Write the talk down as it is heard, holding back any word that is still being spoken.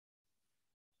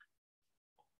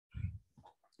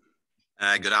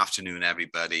Good afternoon,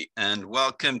 everybody, and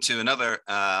welcome to another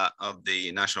of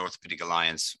the National Orthopaedic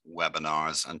Alliance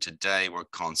webinars. And today we're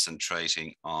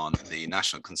concentrating on the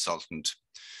National Consultant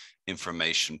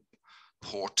Information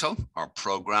Portal, our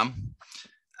program,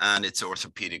 and its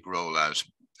orthopedic rollout.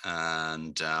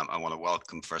 And I want to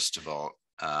welcome, first of all,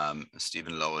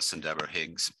 Stephen Lowis and Deborah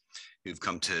Higgs, who've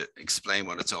come to explain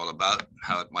what it's all about,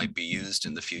 how it might be used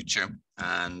in the future.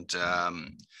 And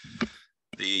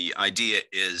the idea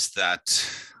is that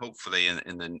hopefully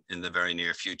in the very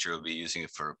near future, we'll be using it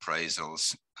for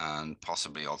appraisals and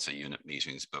possibly also unit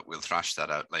meetings, but we'll thrash that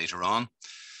out later on.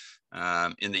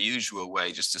 In the usual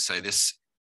way, just to say this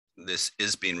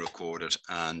is being recorded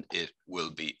and it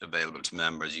will be available to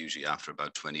members usually after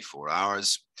about 24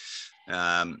 hours.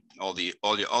 All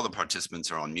the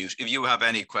participants are on mute. If you have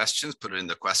any questions, put it in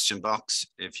the question box.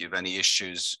 If you have any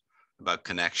issues about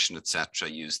connection, etc.,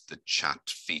 use the chat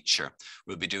feature.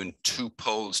 We'll be doing two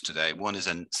polls today. One is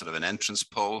sort of an entrance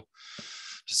poll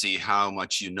to see how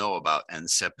much you know about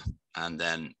NCIP, and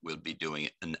then we'll be doing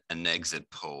an exit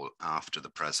poll after the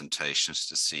presentations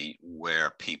to see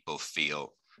where people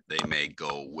feel they may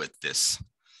go with this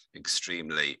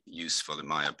extremely useful, in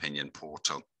my opinion,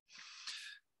 portal.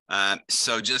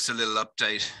 So just a little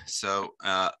update. So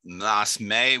last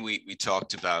May, we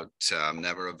talked about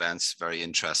Never events, very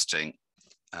interesting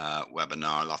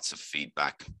webinar, lots of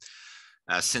feedback.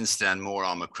 Since then, more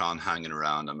Omicron hanging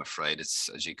around, I'm afraid. It's,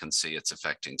 as you can see, it's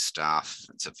affecting staff,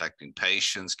 it's affecting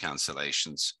patients,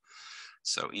 cancellations.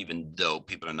 So even though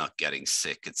people are not getting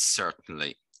sick, it's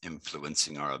certainly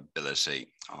influencing our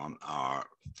ability on our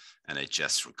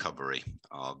NHS recovery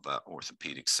of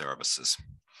orthopedic services.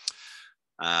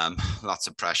 Lots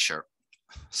of pressure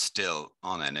still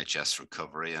on NHS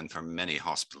recovery, and for many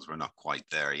hospitals, we're not quite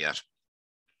there yet.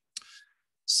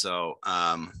 So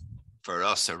for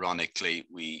us, ironically,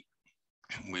 we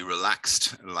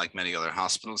relaxed, like many other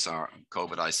hospitals, our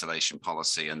COVID isolation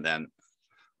policy, and then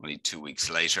only 2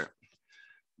 weeks later,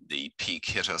 the peak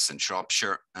hit us in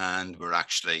Shropshire, and we're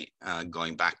actually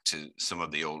going back to some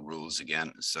of the old rules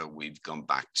again. So we've gone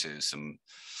back to some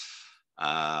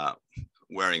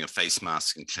wearing a face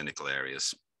mask in clinical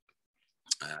areas.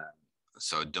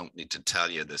 So I don't need to tell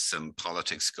you there's some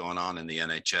politics going on in the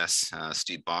NHS.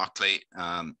 Steve Barclay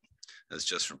has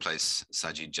just replaced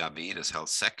Sajid Javid as health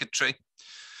secretary.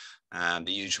 And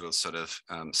the usual sort of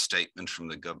statement from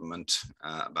the government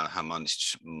about how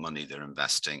much money they're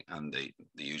investing, and the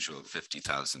usual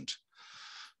 50,000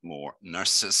 more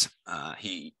nurses.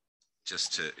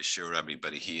 Just to assure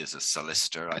everybody, he is a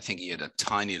solicitor. I think he had a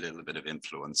tiny little bit of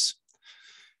influence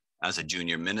as a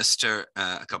junior minister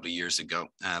a couple of years ago,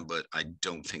 but I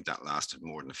don't think that lasted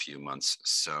more than a few months.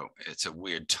 So it's a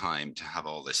weird time to have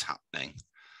all this happening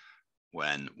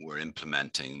when we're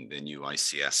implementing the new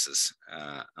ICSs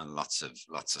and lots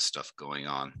of stuff going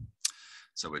on.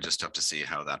 So we'll just have to see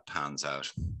how that pans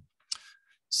out.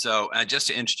 So just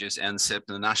to introduce NCIP,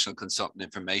 the National Consultant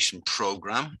Information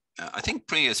Program. I think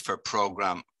PRE is for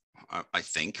program, I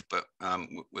think, but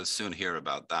we'll soon hear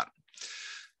about that.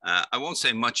 I won't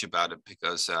say much about it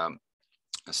because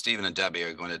Stephen and Debbie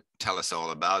are going to tell us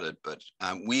all about it, but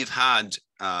we've had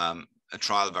a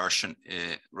trial version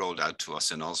rolled out to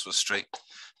us in Oswald Street.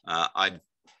 I've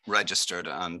registered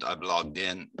and I've logged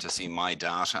in to see my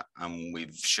data, and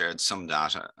we've shared some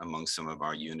data among some of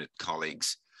our unit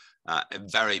colleagues.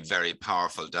 Very, very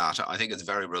powerful data. I think it's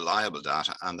very reliable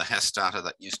data, and the HES data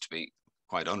that used to be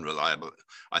quite unreliable,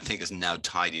 I think is now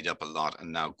tidied up a lot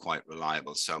and now quite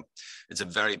reliable. So it's a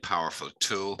very powerful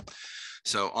tool.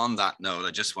 So on that note,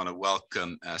 I just want to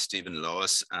welcome Stephen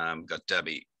Lowis. Got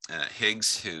Debbie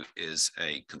Higgs, who is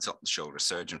a consultant shoulder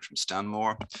surgeon from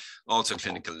Stanmore, also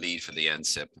clinical lead for the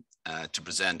NCIP, to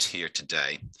present here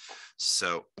today.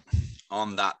 So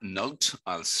on that note,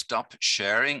 I'll stop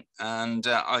sharing and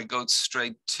I'll go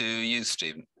straight to you,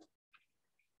 Stephen.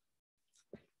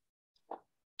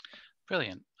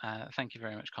 Brilliant. Thank you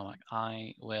very much, Cormac.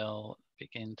 I will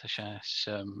begin to share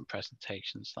some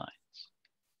presentation slides.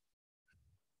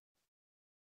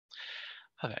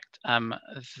 Perfect.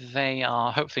 They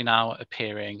are hopefully now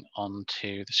appearing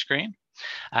onto the screen.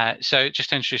 So just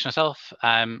to introduce myself,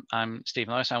 I'm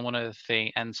Stephen Lowis. I'm one of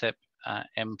the NCIP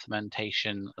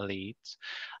implementation leads.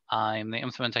 I'm the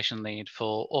implementation lead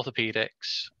for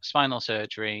orthopedics, spinal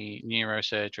surgery,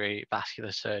 neurosurgery,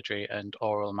 vascular surgery, and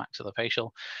oral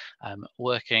maxillofacial,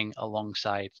 working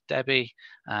alongside Debbie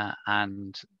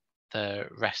and the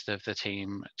rest of the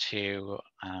team to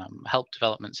help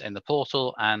developments in the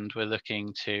portal, and we're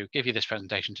looking to give you this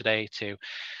presentation today to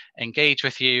engage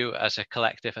with you as a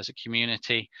collective, as a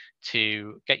community,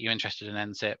 to get you interested in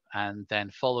NCIP, and then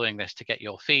following this to get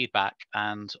your feedback,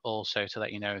 and also to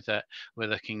let you know that we're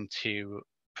looking to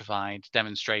provide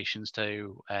demonstrations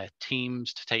to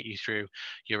teams to take you through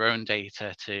your own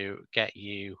data to get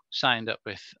you signed up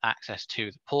with access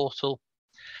to the portal,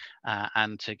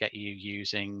 and to get you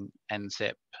using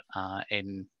NCIP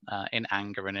in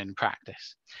anger and in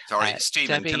practice. Sorry,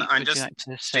 Stephen, Debbie, I'm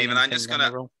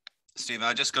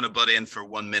just going to butt in for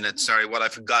 1 minute. Sorry, what I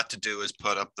forgot to do is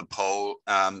put up the poll.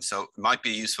 So it might be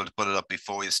useful to put it up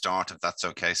before we start, if that's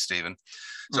okay, Stephen.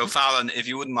 So Fallon, if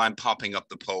you wouldn't mind popping up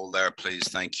the poll there, please.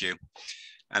 Thank you.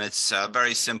 And it's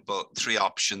very simple, 3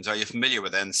 options. Are you familiar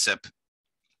with NCIP?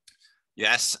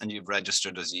 Yes, and you've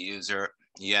registered as a user.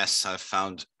 Yes, I've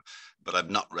found, but I've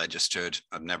not registered.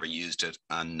 I've never used it.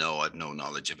 And no, I've no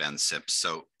knowledge of NCIP.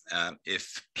 So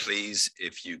if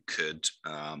you could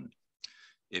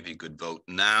vote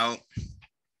now.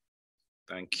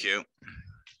 Thank you.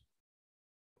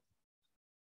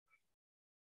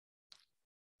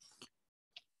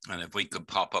 And if we could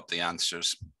pop up the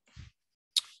answers.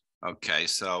 Okay,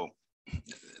 so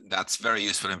that's very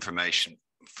useful information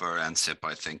for NCIP,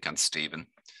 I think, and Stephen.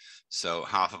 So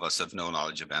half of us have no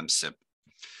knowledge of NCIP.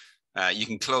 You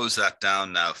can close that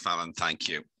down now, Fallon. Thank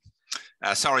you.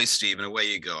 Sorry, Stephen, away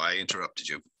you go. I interrupted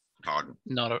you. Pardon.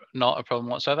 Not a problem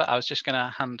whatsoever. I was just going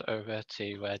to hand over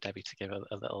to Debbie to give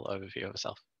a little overview of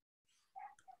herself.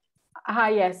 Hi,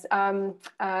 yes.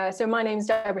 So my name is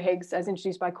Deborah Higgs, as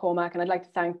introduced by Cormac, and I'd like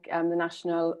to thank the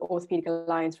National Orthopaedic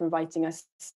Alliance for inviting us.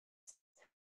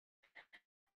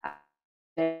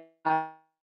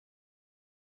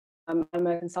 I'm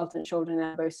a consultant shoulder and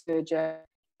elbow surgeon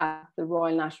at the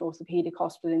Royal National Orthopaedic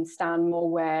Hospital in Stanmore,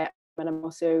 where I'm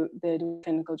also the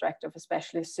clinical director for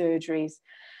specialist surgeries.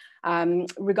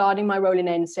 Regarding my role in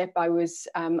NCIP, I was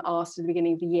asked at the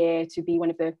beginning of the year to be one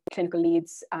of the clinical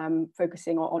leads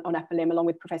focusing on upper limb, along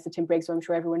with Professor Tim Briggs, who I'm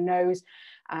sure everyone knows,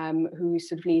 who's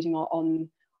sort of leading on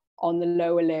the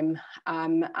lower limb.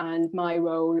 And my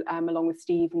role, along with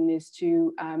Stephen, is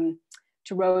to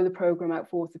roll the programme out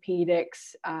for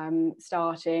orthopaedics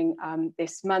starting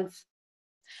this month.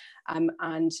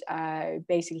 And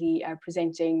basically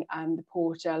presenting the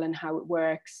portal and how it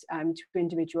works to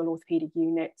individual orthopaedic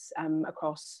units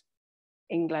across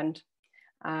England.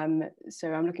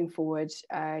 So I'm looking forward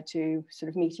to sort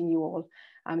of meeting you all.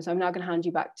 So I'm now going to hand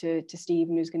you back to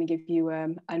Stephen, who's going to give you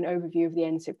an overview of the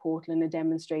NCIP portal and a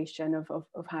demonstration of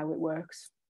how it works.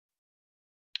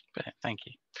 Brilliant, thank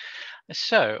you.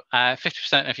 So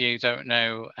 50% of you don't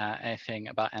know anything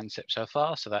about NCIP so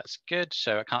far, so that's good.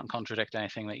 So I can't contradict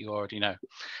anything that you already know.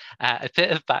 A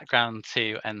bit of background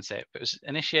to NCIP. It was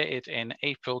initiated in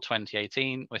April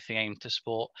 2018 with the aim to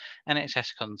support NHS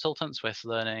consultants with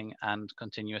learning and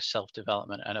continuous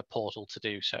self-development and a portal to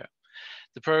do so.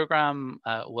 The programme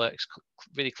works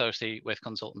really closely with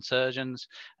consultant surgeons,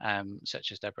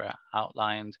 such as Deborah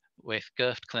outlined, with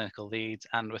GIRFT clinical leads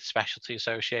and with specialty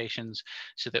associations,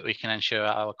 so that we can ensure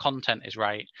our content is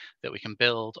right, that we can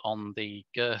build on the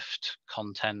GIRFT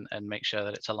content and make sure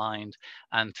that it's aligned,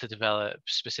 and to develop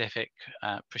specific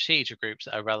procedure groups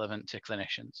that are relevant to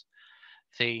clinicians.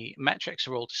 The metrics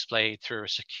are all displayed through a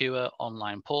secure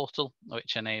online portal,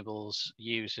 which enables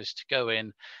users to go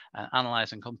in and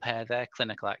analyze and compare their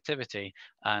clinical activity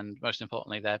and, most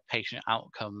importantly, their patient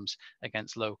outcomes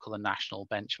against local and national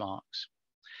benchmarks.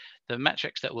 The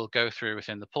metrics that we'll go through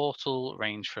within the portal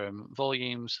range from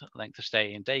volumes, length of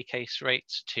stay and day case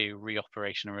rates to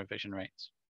reoperation and revision rates.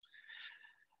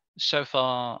 So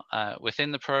far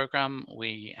within the programme,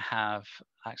 we have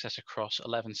access across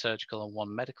 11 surgical and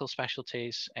 1 medical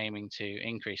specialties, aiming to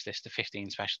increase this to 15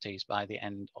 specialties by the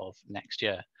end of next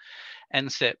year.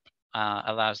 NCIP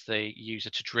allows the user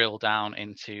to drill down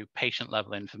into patient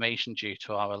level information due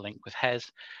to our link with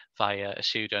HES via a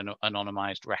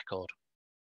pseudo-anonymised record.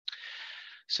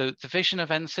 So the vision of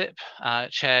NCIP,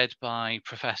 chaired by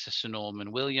Professor Sir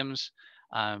Norman Williams,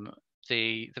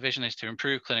 the vision is to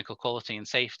improve clinical quality and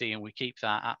safety, and we keep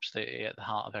that absolutely at the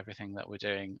heart of everything that we're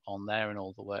doing on there and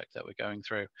all the work that we're going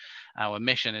through. Our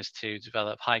mission is to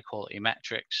develop high quality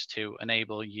metrics to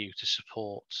enable you to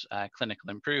support clinical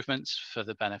improvements for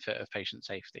the benefit of patient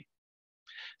safety.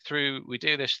 We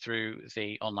do this through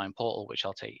the online portal, which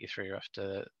I'll take you through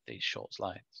after these short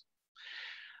slides.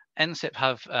 NCIP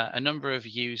have a number of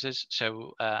users.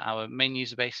 So our main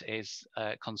user base is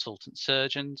consultant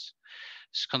surgeons.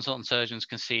 Consultant surgeons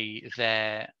can see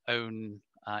their own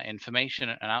information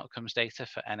and outcomes data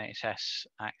for NHS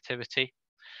activity.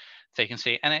 They can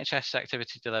see NHS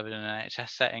activity delivered in an NHS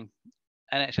setting,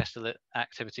 NHS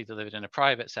activity delivered in a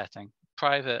private setting,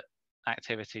 private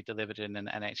activity delivered in an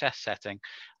NHS setting,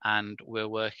 and we're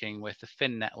working with the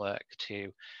FIN network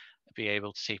to be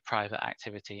able to see private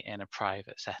activity in a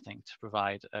private setting to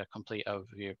provide a complete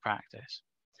overview of practice.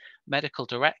 Medical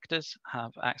directors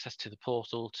have access to the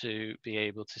portal to be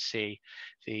able to see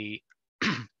the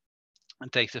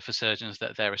data for surgeons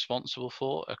that they're responsible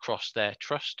for across their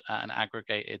trust at an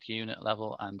aggregated unit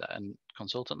level and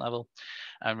consultant level.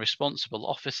 And responsible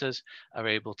officers are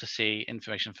able to see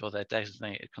information for their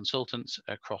designated consultants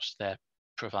across their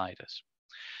providers.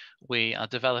 We are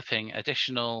developing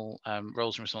additional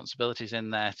roles and responsibilities in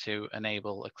there to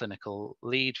enable a clinical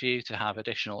lead view to have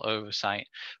additional oversight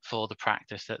for the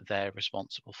practice that they're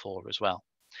responsible for as well.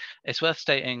 It's worth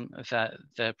stating that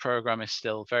the program is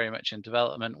still very much in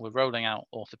development. We're rolling out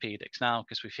orthopedics now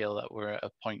because we feel that we're at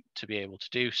a point to be able to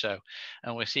do so.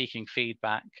 And we're seeking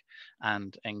feedback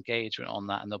and engagement on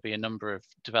that. And there'll be a number of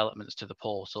developments to the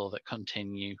portal that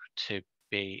continue to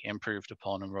be improved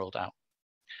upon and rolled out.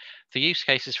 The use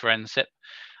cases for NCIP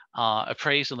are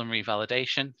appraisal and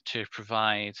revalidation to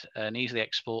provide an easily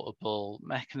exportable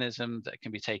mechanism that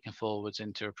can be taken forwards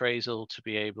into appraisal to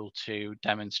be able to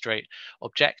demonstrate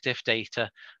objective data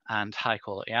and high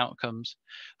quality outcomes,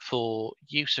 for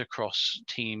use across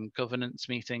team governance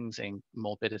meetings in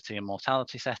morbidity and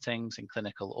mortality settings, in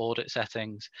clinical audit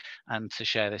settings, and to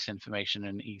share this information in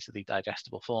an easily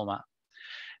digestible format,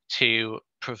 to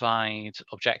provide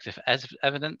objective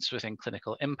evidence within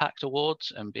clinical impact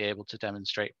awards and be able to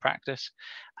demonstrate practice,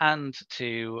 and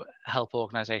to help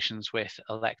organisations with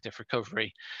elective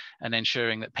recovery and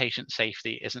ensuring that patient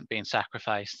safety isn't being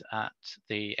sacrificed at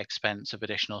the expense of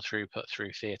additional throughput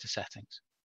through theatre settings.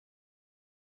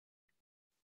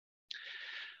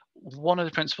 One of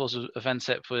the principles of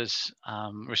NCIP was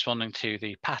responding to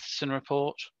the Patterson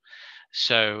report.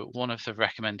 So one of the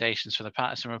recommendations for the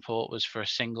Patterson report was for a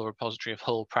single repository of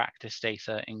whole practice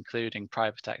data, including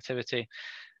private activity.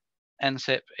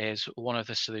 NCIP is one of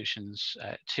the solutions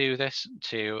to this,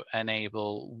 to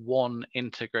enable one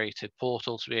integrated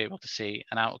portal to be able to see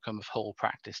an outcome of whole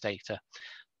practice data.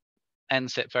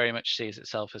 NCIP very much sees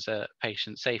itself as a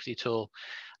patient safety tool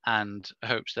and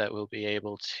hopes that we'll be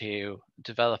able to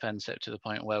develop NCIP to the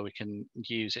point where we can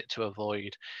use it to avoid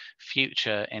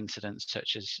future incidents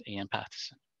such as Ian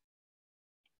Patterson.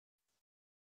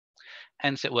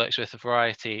 NCIP works with a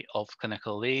variety of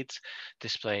clinical leads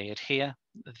displayed here.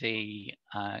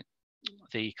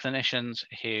 The clinicians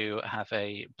who have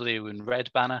a blue and red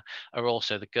banner are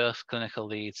also the GIRF clinical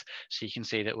leads. So you can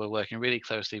see that we're working really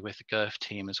closely with the GIRF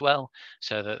team as well,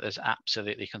 so that there's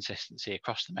absolutely consistency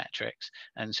across the metrics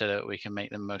and so that we can make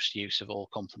the most use of all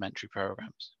complementary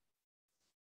programs.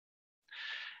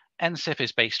 NCIP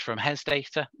is based from HES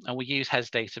data, and we use HES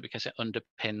data because it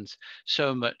underpins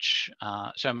so much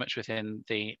within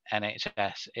the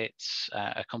NHS. It's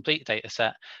a complete data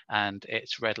set and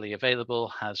it's readily available,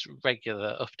 has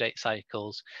regular update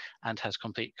cycles, and has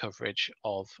complete coverage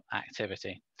of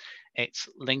activity. It's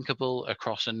linkable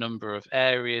across a number of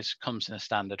areas, comes in a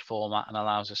standard format, and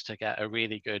allows us to get a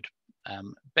really good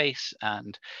base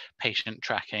and patient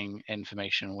tracking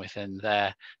information within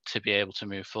there to be able to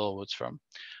move forwards from.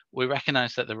 We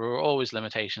recognize that there are always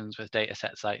limitations with data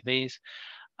sets like these,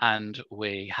 and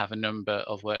we have a number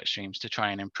of work streams to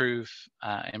try and improve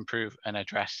and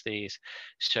address these,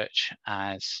 such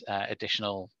as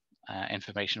additional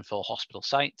information for hospital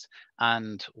sites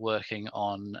and working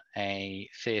on a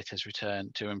theatre's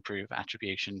return to improve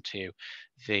attribution to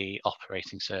the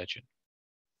operating surgeon.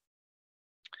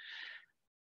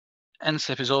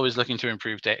 NCIP is always looking to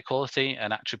improve data quality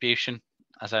and attribution.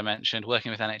 As I mentioned,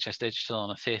 working with NHS Digital on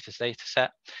a theatre's data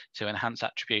set to enhance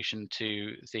attribution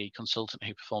to the consultant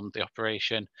who performed the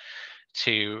operation,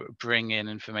 to bring in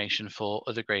information for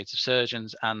other grades of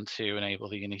surgeons, and to enable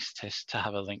the anaesthetist to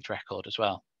have a linked record as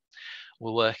well.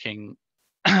 We're working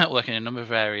in a number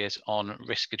of areas on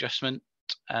risk adjustment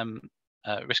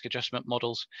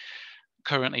models,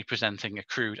 currently presenting a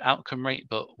crude outcome rate,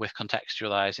 but with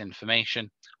contextualized information,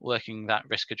 working that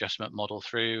risk adjustment model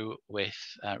through with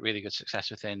really good success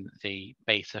within the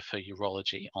beta for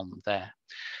urology on there.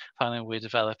 Finally, we're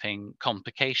developing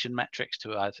complication metrics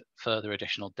to add further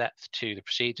additional depth to the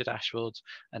procedure dashboards,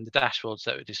 and the dashboards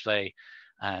that we display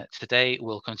today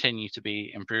will continue to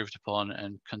be improved upon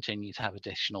and continue to have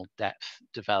additional depth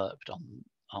developed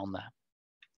on there.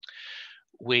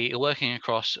 We are working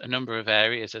across a number of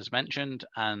areas, as mentioned,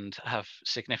 and have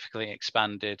significantly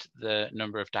expanded the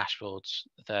number of dashboards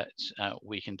that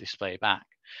we can display back.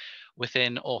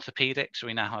 Within orthopedics,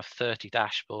 we now have 30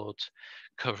 dashboards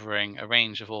covering a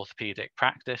range of orthopedic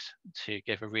practice to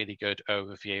give a really good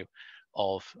overview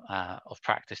of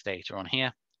practice data on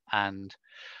here. And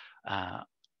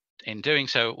in doing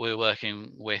so, we're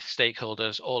working with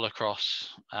stakeholders all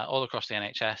across the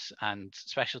NHS and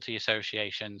specialty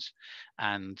associations,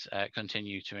 and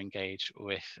continue to engage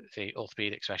with the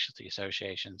orthopaedic specialty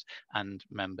associations and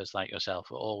members like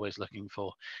yourself. We're always looking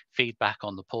for feedback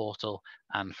on the portal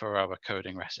and for our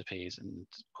coding recipes and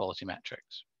quality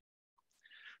metrics.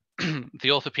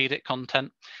 The orthopedic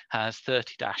content has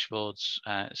 30 dashboards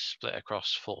split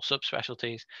across 4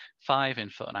 subspecialties, 5 in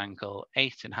foot and ankle,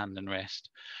 8 in hand and wrist,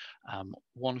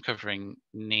 1 covering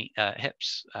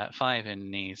hips, 5 in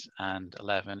knees, and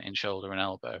 11 in shoulder and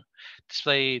elbow.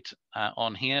 Displayed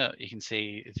on here, you can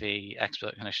see the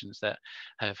expert clinicians that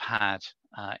have had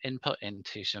input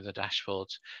into some of the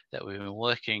dashboards that we've been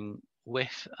working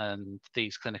with, and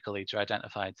these clinical leads are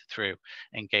identified through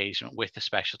engagement with the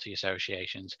specialty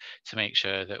associations to make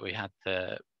sure that we had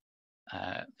the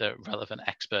relevant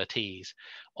expertise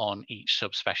on each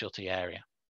subspecialty area.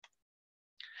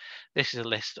 This is a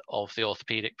list of the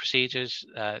orthopedic procedures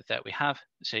that we have.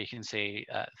 So you can see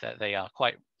that they are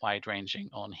quite wide-ranging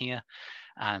on here,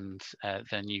 and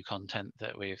the new content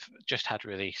that we've just had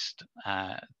released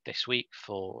this week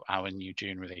for our new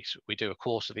June release. We do a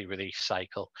quarterly release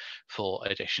cycle for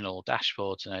additional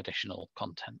dashboards and additional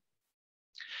content.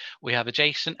 We have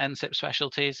adjacent NCIP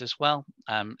specialties as well.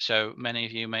 So many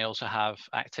of you may also have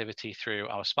activity through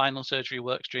our spinal surgery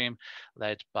workstream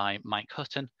led by Mike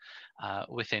Hutton.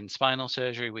 Within spinal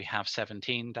surgery, we have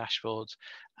 17 dashboards,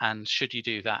 and should you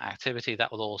do that activity,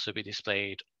 that will also be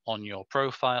displayed on your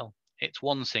profile. It's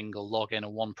one single login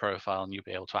and one profile, and you'll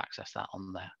be able to access that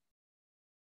on there.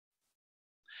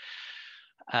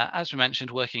 As we mentioned,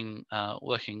 working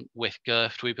with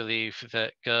GIRFT, we believe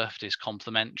that GIRFT is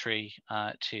complementary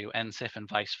to NCIP and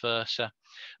vice versa.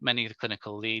 Many of the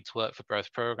clinical leads work for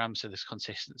both programs, so there's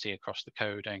consistency across the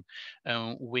coding.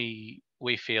 We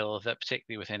feel that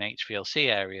particularly within HPLC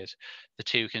areas, the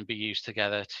two can be used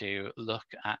together to look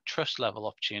at trust level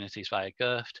opportunities via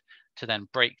GIRFT, to then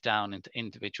break down into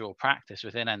individual practice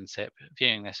within NCIP,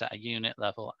 viewing this at a unit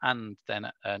level and then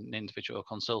at an individual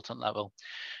consultant level,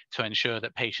 to ensure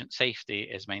that patient safety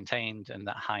is maintained and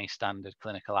that high standard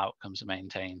clinical outcomes are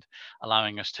maintained,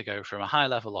 allowing us to go from a high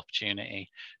level opportunity,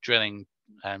 drilling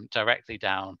directly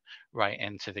down right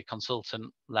into the consultant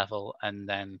level, and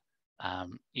then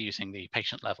using the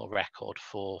patient level record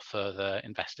for further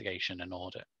investigation and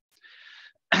audit.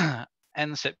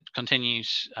 NCIP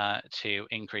continues to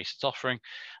increase its offering,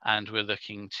 and we're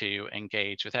looking to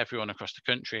engage with everyone across the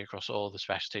country, across all the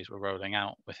specialties we're rolling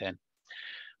out within.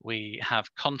 We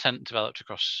have content developed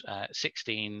across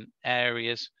 16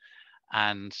 areas,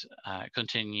 and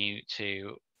continue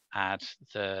to add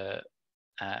the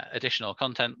additional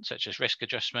content such as risk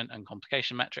adjustment and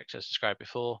complication metrics as described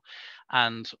before,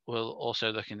 and we'll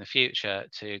also look in the future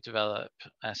to develop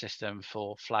a system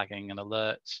for flagging and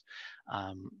alerts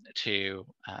to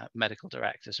medical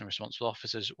directors and responsible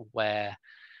officers where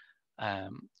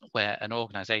an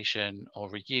organisation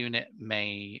or a unit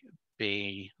may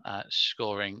be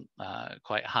scoring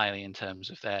quite highly in terms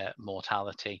of their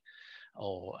mortality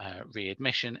or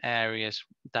readmission areas.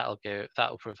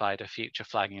 That'll provide a future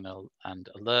flagging and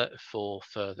alert for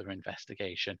further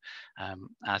investigation,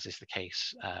 as is the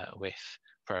case with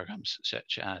programs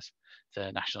such as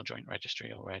the National Joint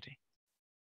Registry already.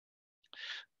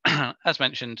 As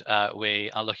mentioned,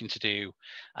 we are looking to do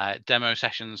demo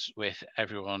sessions with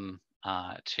everyone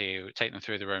to take them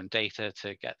through their own data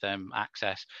to get them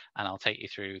access, and I'll take you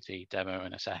through the demo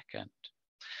in a second.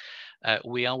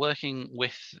 We are working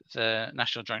with the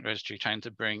National Joint Registry, trying to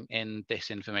bring in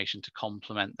this information to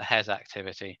complement the HES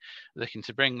activity, looking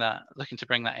to bring that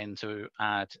in to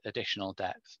add additional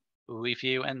depth. We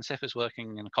view NCIP as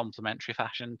working in a complementary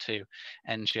fashion to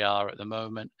NGR at the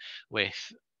moment, with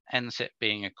NCIP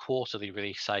being a quarterly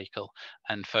release cycle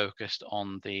and focused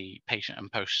on the patient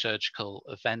and post-surgical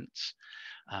events,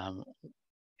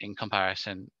 in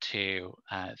comparison to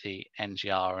the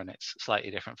NGR and its slightly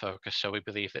different focus. So we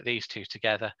believe that these two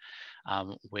together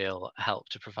will help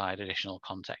to provide additional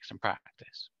context and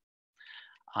practice.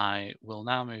 I will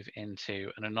now move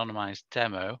into an anonymized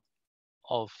demo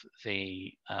of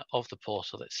the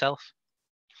portal itself,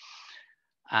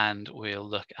 and we'll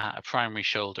look at a primary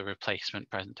shoulder replacement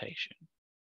presentation.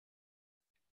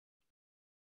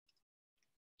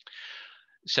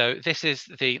 So this is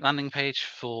the landing page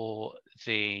for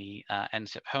the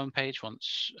NCIP homepage.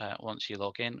 Once you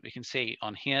log in, we can see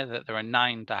on here that there are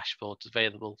 9 dashboards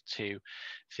available to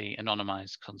the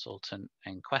anonymized consultant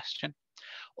in question.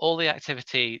 All the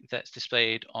activity that's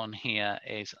displayed on here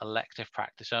is elective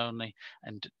practice only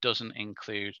and doesn't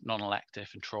include non-elective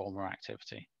and trauma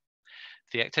activity.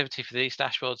 The activity for these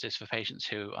dashboards is for patients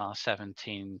who are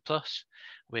 17 plus,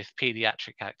 with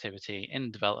paediatric activity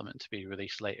in development to be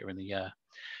released later in the year.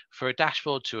 For a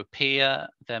dashboard to appear,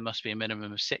 there must be a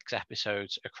minimum of 6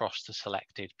 episodes across the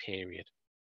selected period.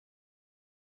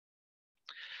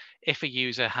 If a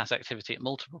user has activity at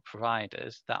multiple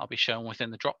providers, that will be shown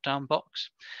within the drop-down box,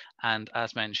 and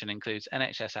as mentioned, includes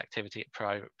NHS activity at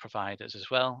private providers as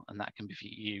well, and that can be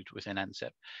viewed within NCIP.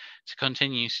 To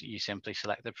continue, you simply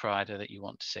select the provider that you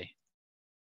want to see.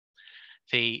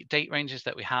 The date ranges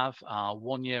that we have are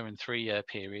 1 year and 3 year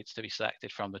periods to be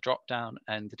selected from the drop-down,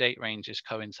 and the date ranges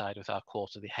coincide with our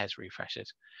quarterly HES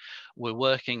refreshes. We're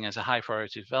working as a high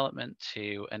priority development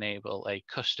to enable a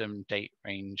custom date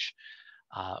range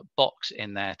box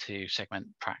in there to segment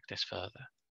practice further.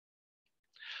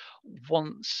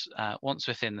 Once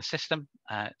within the system,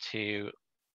 to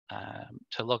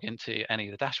log into any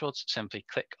of the dashboards, simply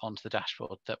click onto the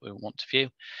dashboard that we want to view.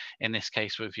 In this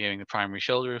case, we're viewing the primary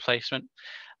shoulder replacement,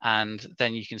 and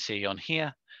then you can see on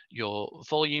here your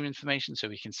volume information. So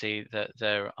we can see that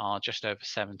there are just over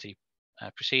 70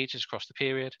 procedures across the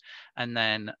period, and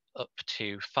then up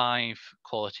to 5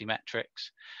 quality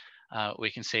metrics.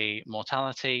 We can see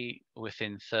mortality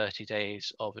within 30 days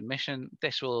of admission.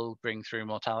 This will bring through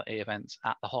mortality events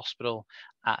at the hospital,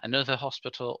 at another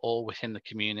hospital, or within the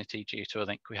community due to a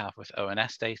link we have with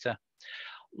ONS data.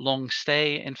 Long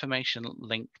stay information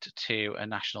linked to a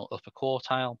national upper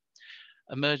quartile,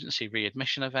 emergency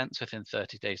readmission events within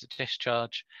 30 days of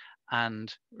discharge,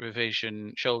 and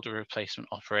revision shoulder replacement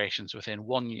operations within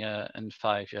 1 year and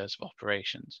 5 years of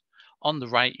operations. On the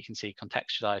right, you can see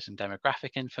contextualized and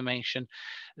demographic information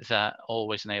that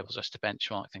always enables us to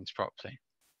benchmark things properly.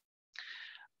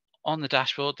 On the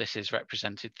dashboard, this is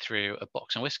represented through a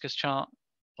box and whiskers chart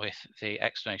with the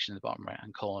explanation in the bottom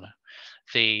right-hand corner.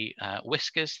 The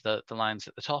whiskers, the lines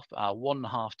at the top, are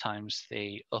 1.5 times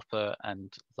the upper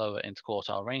and lower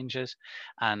interquartile ranges,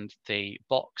 and the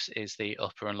box is the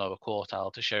upper and lower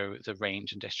quartile to show the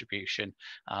range and distribution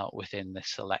within the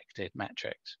selected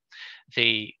metrics.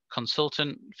 The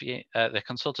consultant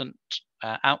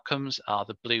outcomes are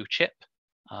the blue chip,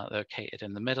 located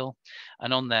in the middle,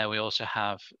 and on there we also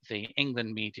have the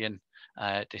England median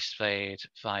displayed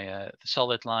via the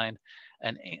solid line,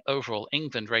 an overall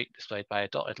England rate displayed by a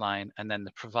dotted line, and then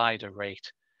the provider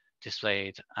rate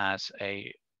displayed as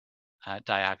a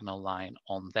diagonal line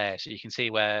on there. So you can see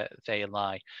where they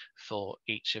lie for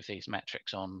each of these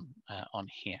metrics on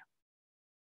here.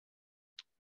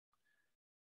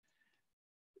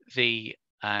 The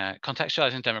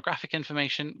contextualized and demographic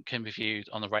information can be viewed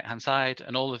on the right-hand side,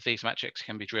 and all of these metrics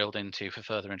can be drilled into for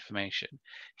further information.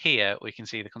 Here we can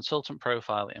see the consultant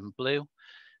profile in blue,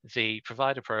 the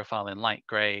provider profile in light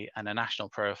grey, and a national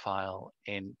profile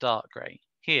in dark grey.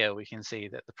 Here we can see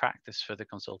that the practice for the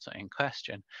consultant in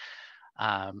question,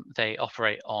 they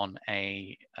operate on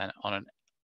an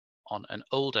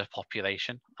older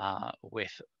population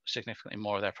with significantly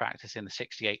more of their practice in the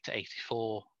 68 to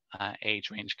 84 age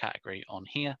range category on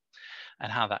here, and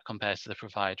how that compares to the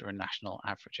provider and national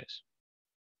averages.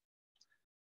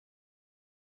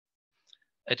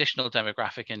 Additional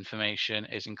demographic information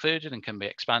is included and can be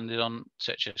expanded on,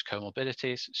 such as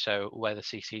comorbidities. So where the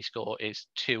CC score is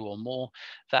 2 or more,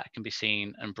 that can be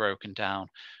seen and broken down,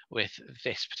 with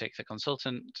this particular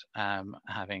consultant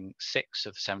having 6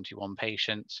 of the 71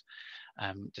 patients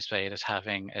displayed as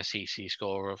having a CC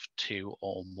score of 2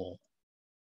 or more.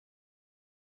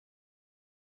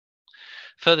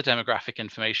 Further demographic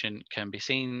information can be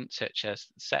seen, such as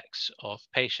sex of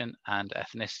patient and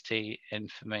ethnicity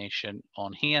information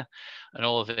on here. And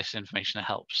all of this information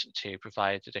helps to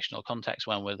provide additional context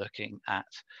when we're looking at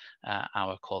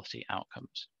our quality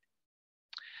outcomes.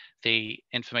 The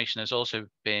information has also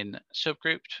been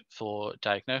subgrouped for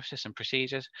diagnosis and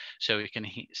procedures. So we can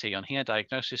see on here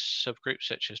diagnosis subgroups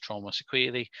such as trauma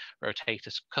sequelae,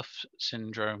 rotator cuff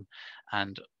syndrome,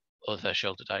 and other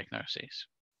shoulder diagnoses.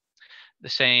 The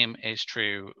same is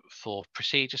true for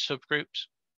procedure subgroups.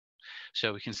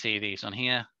 So we can see these on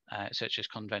here, such as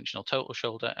conventional total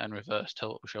shoulder and reverse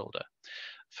total shoulder.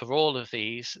 For all of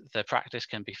these, the practice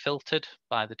can be filtered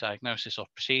by the diagnosis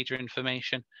of procedure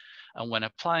information. And when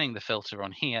applying the filter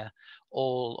on here,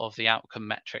 all of the outcome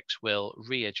metrics will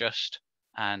readjust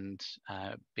and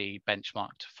be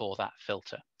benchmarked for that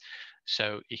filter.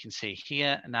 So you can see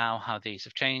here now how these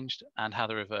have changed and how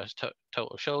the reverse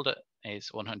total shoulder is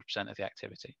 100% of the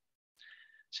activity.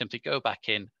 Simply go back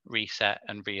in, reset,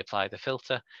 and reapply the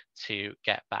filter to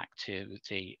get back to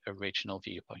the original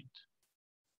viewpoint.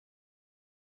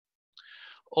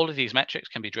 All of these metrics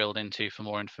can be drilled into for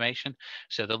more information.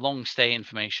 So the long stay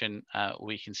information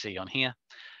we can see on here.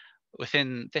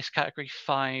 Within this category,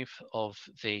 5 of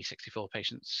the 64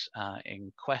 patients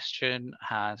in question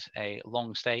had a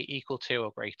long stay equal to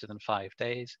or greater than 5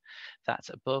 days. That's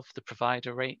above the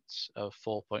provider rates of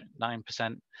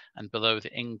 4.9% and below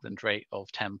the England rate of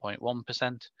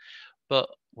 10.1%. But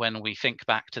when we think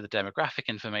back to the demographic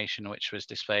information which was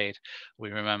displayed, we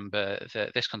remember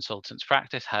that this consultant's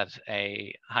practice had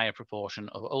a higher proportion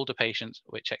of older patients,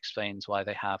 which explains why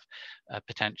they have a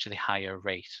potentially higher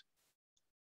rate.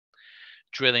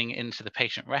 Drilling into the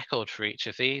patient record for each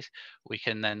of these, we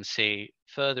can then see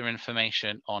further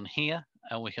information on here,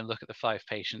 and we can look at the 5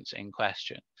 patients in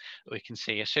question. We can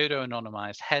see a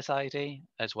pseudo-anonymized HES ID,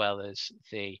 as well as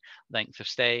the length of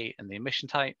stay and the admission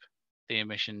type, the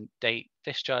admission date,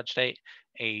 discharge date,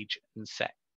 age, and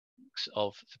sex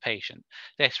of the patient.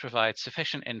 This provides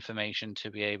sufficient information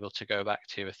to be able to go back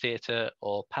to a theatre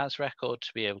or PAS record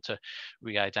to be able to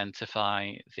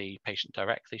re-identify the patient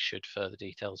directly should further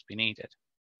details be needed.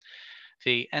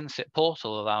 The NCIP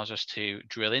portal allows us to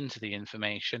drill into the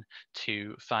information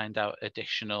to find out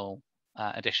additional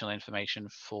information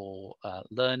for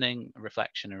learning,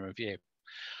 reflection, and review.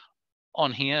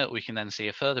 On here, we can then see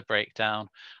a further breakdown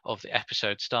of the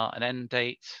episode start and end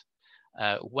date,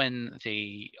 when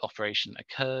the operation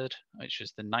occurred, which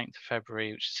was the 9th of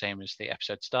February, which is the same as the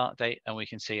episode start date, and we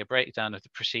can see a breakdown of the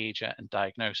procedure and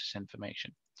diagnosis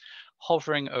information.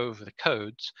 Hovering over the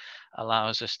codes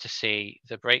allows us to see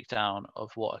the breakdown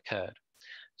of what occurred.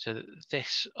 So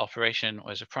this operation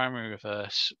was a primary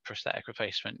reverse prosthetic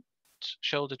replacement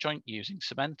shoulder joint using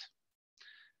cement.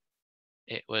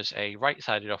 It was a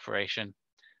right-sided operation,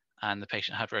 and the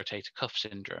patient had rotator cuff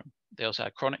syndrome. They also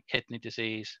had chronic kidney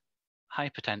disease,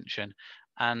 hypertension,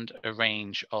 and a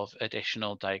range of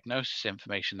additional diagnosis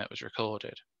information that was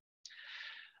recorded.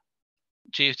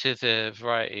 Due to the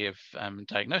variety of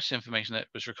diagnosis information that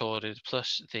was recorded,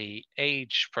 plus the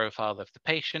age profile of the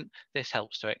patient, this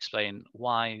helps to explain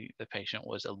why the patient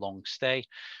was a long stay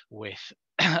with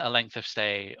a length of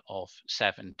stay of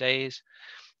 7 days.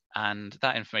 And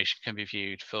that information can be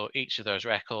viewed for each of those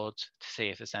records to see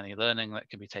if there's any learning that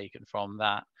can be taken from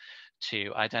that,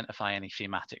 to identify any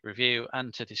thematic review,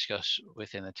 and to discuss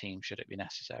within the team should it be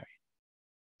necessary.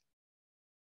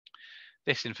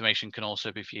 This information can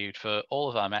also be viewed for all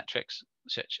of our metrics,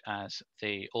 such as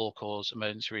the all-cause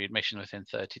emergency readmission within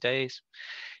 30 days.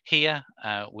 Here,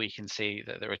 we can see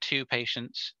that there are 2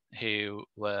 patients who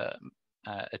were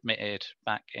admitted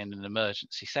back in an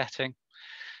emergency setting.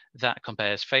 That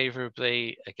compares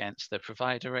favourably against the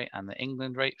provider rate and the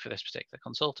England rate for this particular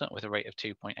consultant, with a rate of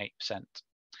 2.8%.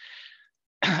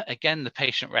 Again, the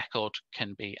patient record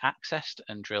can be accessed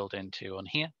and drilled into on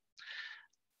here.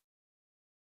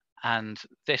 And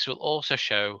this will also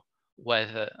show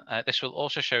whether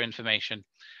information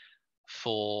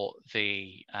for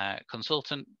the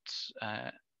consultant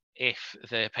if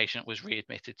the patient was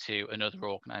readmitted to another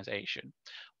organisation.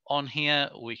 On here,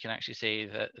 we can actually see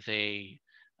that the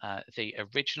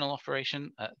original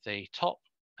operation at the top,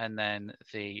 and then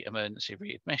the emergency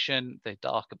readmission, the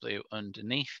darker blue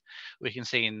underneath. We can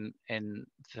see in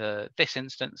this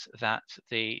instance that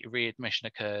the readmission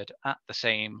occurred at the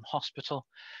same hospital,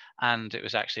 and it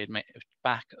was actually admitted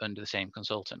back under the same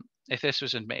consultant. If this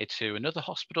was admitted to another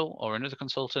hospital or another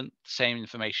consultant, the same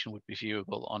information would be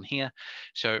viewable on here.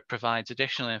 So it provides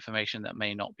additional information that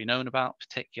may not be known about,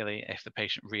 particularly if the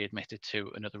patient readmitted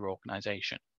to another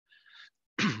organisation.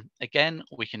 Again,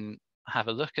 we can have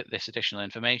a look at this additional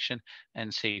information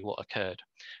and see what occurred.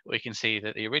 We can see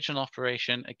that the original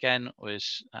operation, again,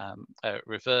 was a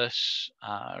reverse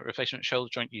replacement shoulder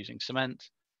joint using cement.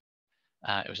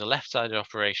 It was a left-sided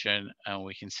operation, and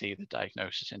we can see the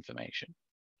diagnosis information.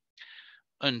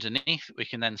 Underneath, we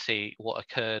can then see what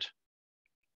occurred.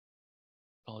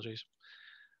 Apologies.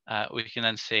 We can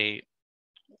then see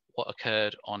what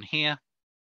occurred on here.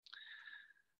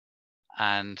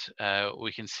 And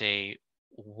we can see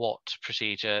what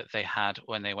procedure they had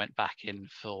when they went back in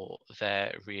for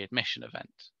their readmission event.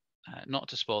 Not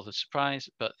to spoil the surprise,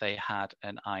 but they had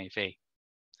an IV.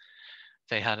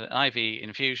 They had an IV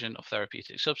infusion of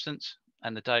therapeutic substance,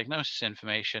 and the diagnosis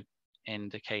information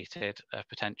indicated a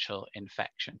potential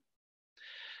infection.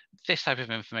 This type of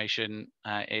information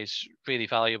is really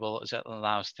valuable as it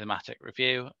allows thematic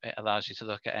review. It allows you to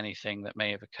look at anything that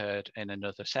may have occurred in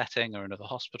another setting or another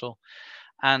hospital,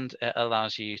 and it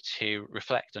allows you to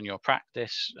reflect on your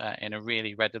practice in a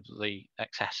really readily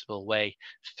accessible way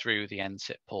through the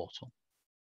NCIP portal.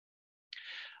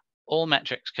 All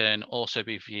metrics can also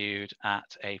be viewed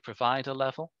at a provider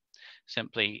level.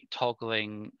 simply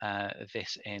toggling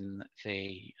this in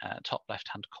the top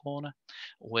left-hand corner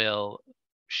will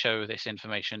show this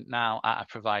information now at a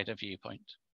provider viewpoint.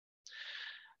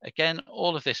 Again,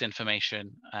 all of this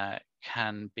information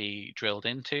can be drilled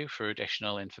into for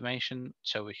additional information.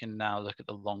 So we can now look at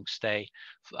the long stay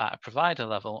at a provider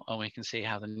level, and we can see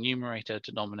how the numerator,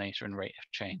 denominator, and rate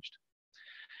have changed.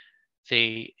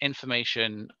 The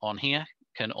information on here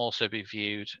can also be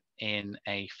viewed in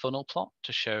a funnel plot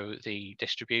to show the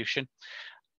distribution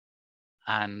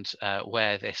and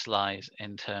where this lies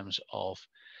in terms of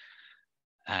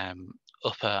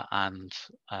upper and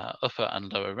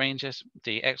lower ranges.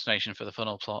 The explanation for the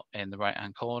funnel plot in the right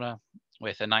hand corner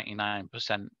with a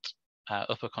 99%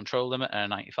 upper control limit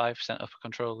and a 95% upper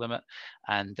control limit,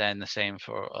 and then the same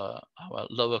for our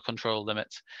lower control limit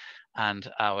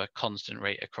and our constant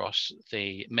rate across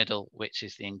the middle, which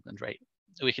is the England rate.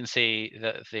 We can see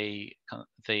that the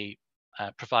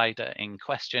provider in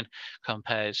question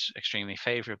compares extremely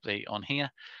favorably on here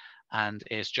and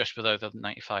is just below the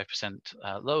 95%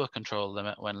 lower control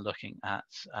limit when looking at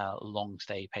long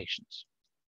stay patients.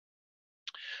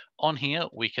 On here,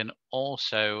 we can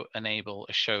also enable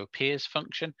a show peers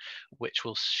function, which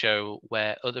will show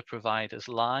where other providers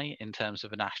lie in terms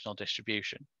of a national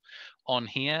distribution. On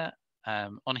here, a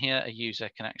user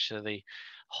can actually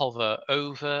hover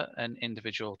over an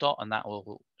individual dot, and that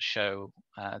will show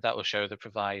the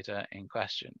provider in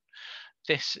question.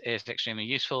 This is extremely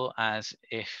useful, as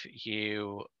if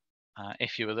you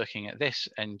were looking at this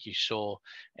and you saw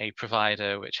a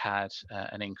provider which had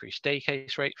an increased day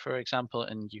case rate, for example,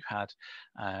 and you had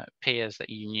peers that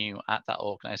you knew at that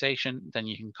organization, then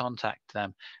you can contact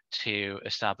them to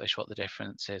establish what the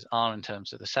differences are in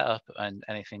terms of the setup and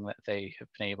anything that they have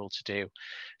been able to do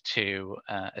to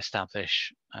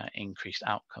establish increased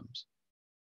outcomes.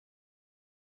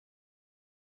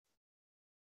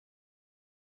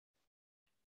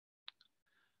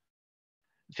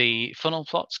 The funnel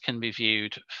plots can be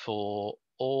viewed for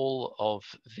all of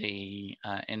the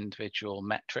individual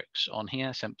metrics on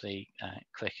here. Simply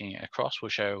clicking across will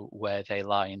show where they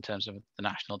lie in terms of the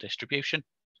national distribution.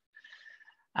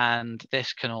 And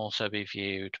this can also be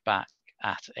viewed back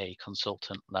at a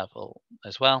consultant level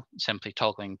as well. Simply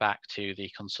toggling back to the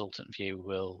consultant view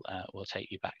will take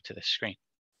you back to this screen.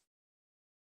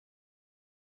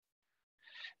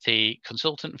 The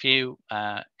consultant view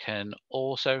can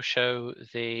also show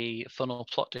the funnel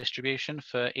plot distribution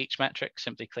for each metric.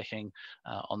 Simply clicking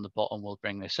on the bottom will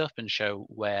bring this up and show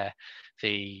where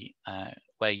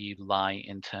you lie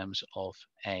in terms of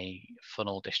a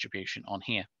funnel distribution on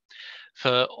here.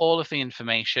 For all of the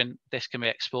information, this can be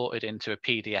exported into a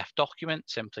PDF document,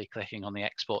 simply clicking on the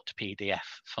export to PDF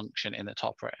function in the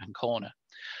top right hand corner.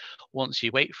 Once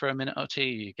you wait for a minute or two,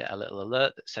 you get a little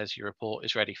alert that says your report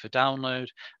is ready for download,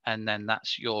 and then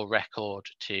that's your record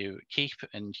to keep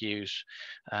and use.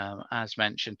 As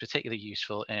mentioned, particularly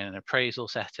useful in an appraisal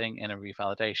setting, in a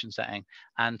revalidation setting,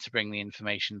 and to bring the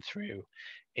information through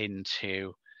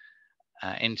into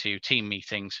team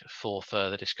meetings for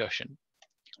further discussion.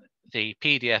 The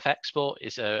PDF export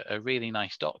is a really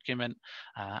nice document,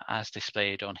 as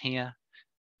displayed on here.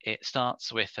 It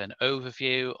starts with an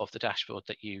overview of the dashboard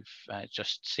that you've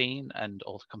just seen and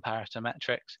all the comparator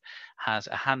metrics, has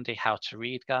a handy how to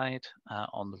read guide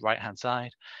on the right hand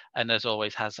side, and as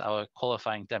always has our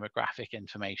qualifying demographic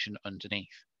information underneath.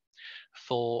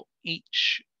 For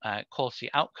each quality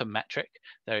outcome metric,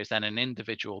 there is then an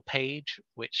individual page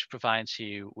which provides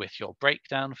you with your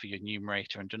breakdown for your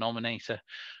numerator and denominator,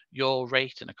 your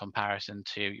rate in a comparison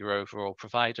to your overall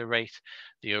provider rate,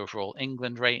 the overall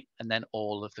England rate, and then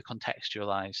all of the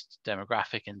contextualized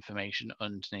demographic information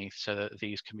underneath so that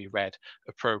these can be read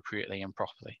appropriately and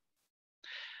properly.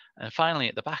 And finally,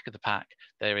 at the back of the pack,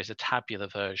 there is a tabular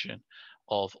version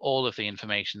of all of the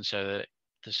information so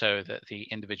that the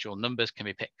individual numbers can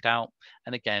be picked out.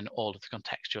 And again, all of the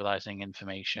contextualizing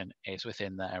information is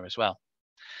within there as well.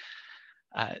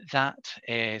 That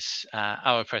is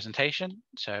our presentation.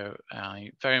 So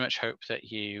I very much hope that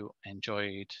you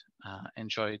enjoyed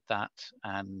that,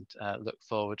 and look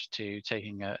forward to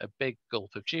taking a big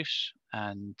gulp of juice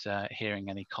and hearing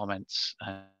any comments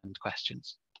and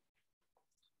questions.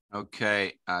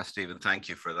 Okay, Stephen, thank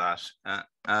you for that.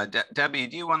 Debbie,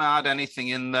 do you want to add anything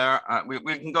in there?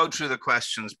 We can go through the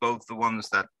questions, both the ones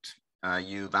that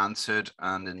you've answered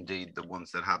and indeed the ones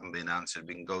that haven't been answered.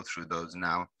 We can go through those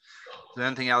now. Is there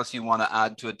anything else you want to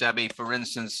add to it, Debbie? For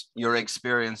instance, your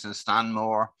experience in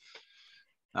Stanmore,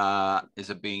 is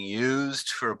it being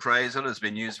used for appraisal? Has it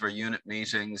been used for unit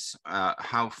meetings?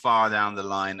 How far down the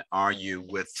line are you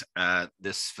with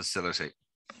this facility?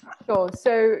 Sure.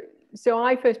 So So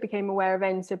I first became aware of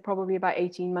NCIP probably about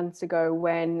 18 months ago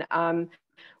when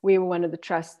we were one of the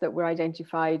trusts that were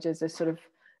identified as a sort of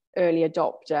early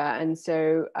adopter. And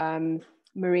so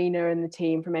Marina and the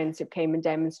team from NCIP came and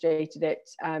demonstrated it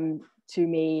to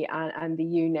me and the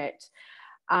unit.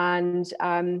 And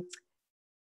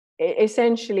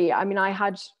essentially, I mean, I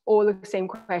had all the same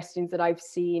questions that I've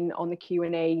seen on the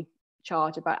Q&A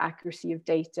chart about accuracy of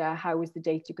data. How is the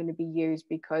data going to be used?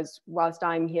 Because whilst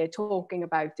I'm here talking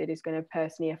about it, it's going to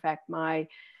personally affect my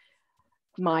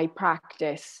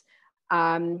practice.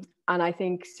 And I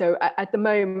think so at the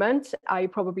moment, I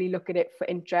probably look at it for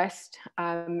interest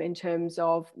in terms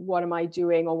of what am I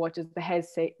doing, or what does the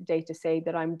HES data say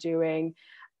that I'm doing?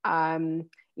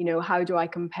 You know, how do I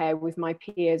compare with my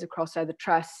peers across other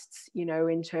trusts, you know,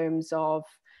 in terms of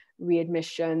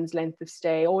readmissions, length of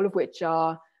stay, all of which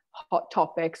are hot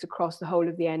topics across the whole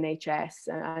of the NHS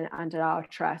and at our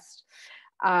trust.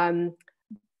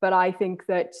 But I think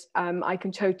that I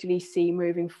can totally see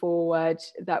moving forward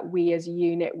that we as a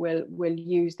unit will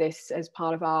use this as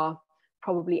part of our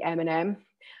probably M&M.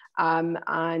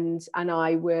 And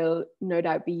I will no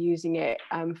doubt be using it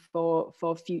for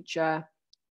future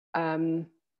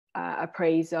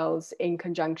appraisals in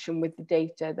conjunction with the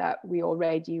data that we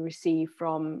already receive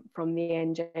from the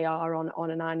NJR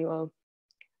on an annual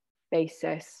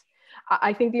basis.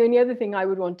 I think the only other thing I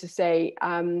would want to say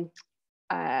and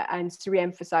to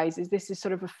re-emphasize is this is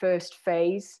sort of a first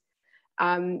phase.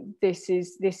 This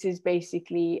is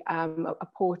basically a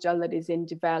portal that is in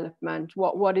development.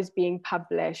 What is being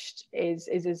published is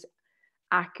as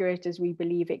accurate as we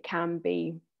believe it can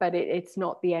be, but it's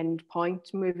not the end point.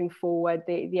 Moving forward,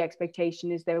 the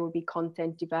expectation is there will be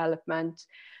content development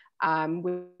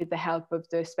with the help of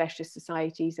the specialist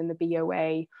societies and the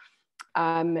BOA,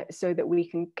 so that we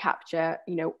can capture,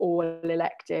 you know, all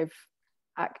elective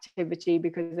activity,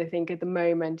 because I think at the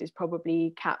moment is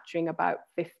probably capturing about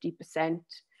 50%.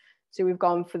 So we've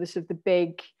gone for the sort of the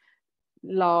big,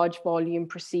 large volume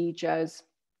procedures.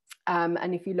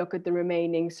 And if you look at the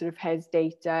remaining sort of HES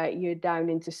data, you're down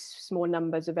into small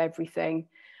numbers of everything.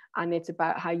 And it's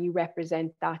about how you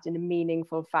represent that in a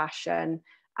meaningful fashion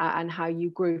and how you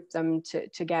group them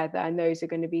together. And those are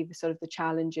going to be the sort of the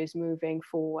challenges moving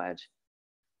forward.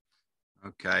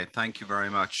 Okay, thank you very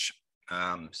much.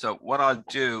 So what I'll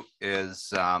do is,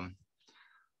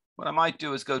 what I might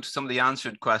do is go to some of the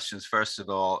answered questions first of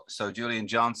all. So Julian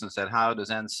Johnson said, how does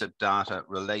NCIP data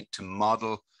relate to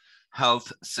model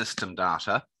health system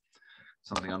data?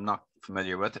 Something I'm not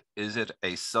familiar with. Is it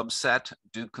a subset?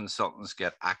 Do consultants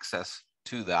get access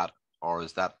to that? Or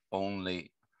is that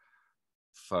only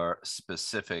for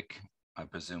specific, I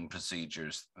presume,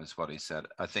 procedures, is what he said.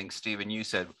 I think, Stephen, you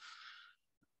said,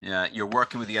 yeah, you're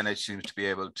working with the NHS to be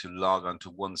able to log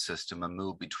onto one system and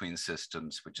move between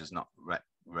systems, which is not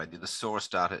ready. The source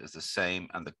data is the same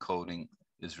and the coding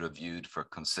is reviewed for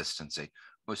consistency.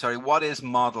 Oh, sorry, what is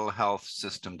model health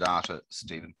system data,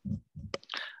 Stephen?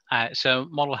 So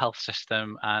model health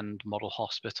system and model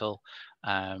hospital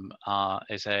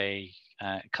is a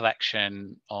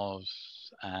collection of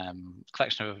a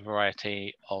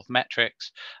variety of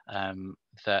metrics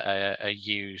that are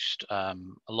used a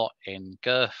lot in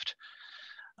GIRFT.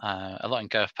 A lot in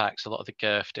GIRFT packs. A lot of the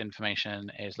GIRFT information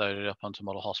is loaded up onto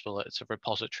Model Hospital. It's a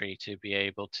repository to be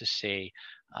able to see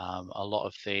a lot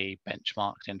of the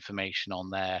benchmarked information on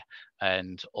there,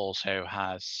 and also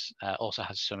has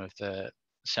some of the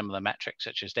similar metrics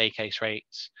such as day case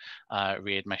rates,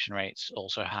 readmission rates.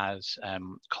 Also has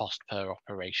cost per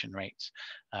operation rates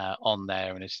on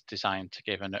there, and is designed to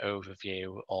give an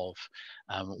overview of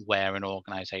where an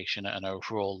organisation at an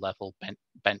overall level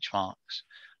benchmarks.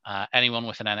 Anyone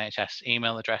with an NHS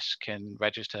email address can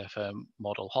register for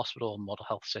Model Hospital and Model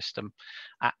Health System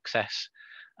access.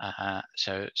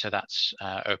 So that's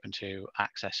open to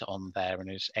access on there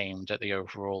and is aimed at the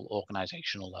overall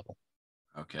organisational level.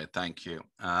 Okay, thank you.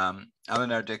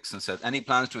 Eleanor Dixon said, any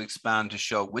plans to expand to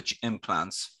show which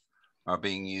implants are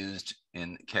being used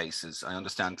in cases? I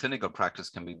understand clinical practice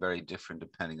can be very different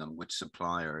depending on which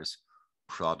supplier's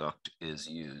product is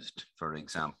used. For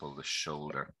example, the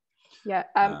shoulder. Yeah,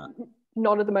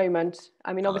 not at the moment.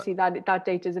 I mean, obviously that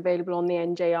data is available on the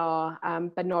NJR,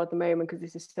 but not at the moment because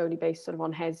this is solely based sort of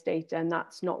on HES data, and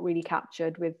that's not really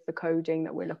captured with the coding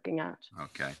that we're looking at.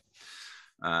 Okay.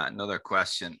 Another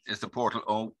question, is the portal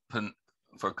open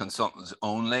for consultants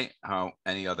only? How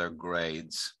any other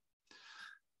grades?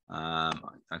 I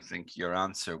think your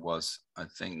answer was, I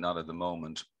think not at the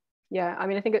moment. Yeah, I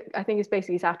mean, I think it's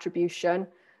basically its attribution.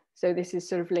 So this is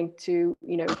sort of linked to,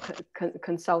 you know,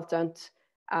 consultant,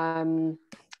 I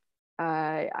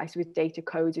suppose data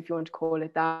codes, if you want to call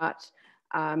it that.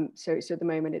 So at the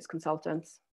moment it's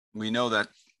consultants. We know that,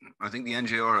 I think the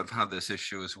NGR have had this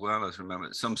issue as well, as remember,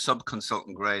 some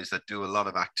sub-consultant grades that do a lot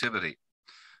of activity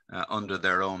under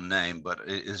their own name, but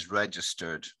it is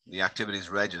registered, the activity is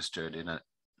registered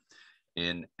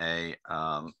in a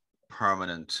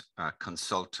permanent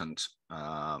consultant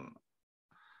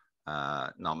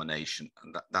nomination.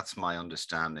 That's my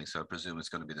understanding. So I presume it's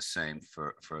going to be the same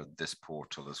for this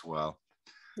portal as well.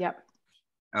 Yep.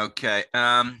 Okay.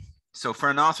 So for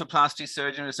an arthroplasty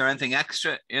surgeon, is there anything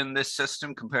extra in this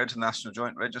system compared to the National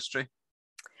Joint Registry?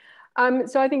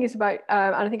 So I think it's about,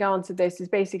 and I think I answered this, is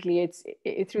basically it's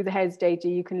through the HES data,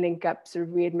 you can link up sort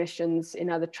of readmissions in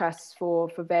other trusts for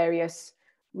various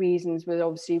reasons, but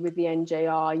obviously with the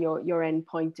NJR, your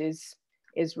endpoint is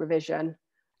revision.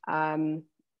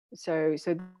 So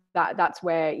that's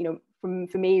where, you know,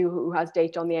 for me who has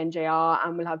data on the NJR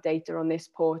and will have data on this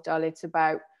portal, it's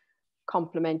about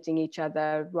complementing each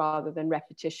other rather than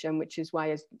repetition, which is why,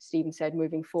 as Stephen said,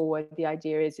 moving forward, the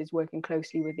idea is working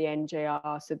closely with the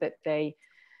NJR so that they,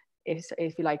 if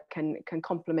you like, can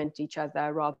complement each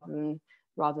other rather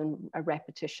than a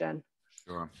repetition.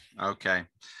 Sure. Okay.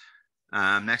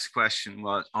 Next question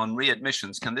was on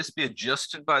readmissions. Can this be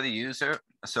adjusted by the user?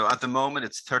 So at the moment,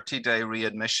 it's 30-day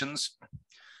readmissions.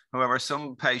 However,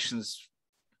 some patients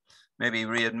may be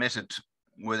readmitted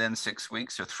within 6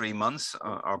 weeks or 3 months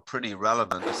are pretty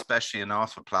relevant, especially in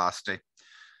arthroplasty.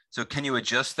 So can you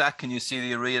adjust that? Can you see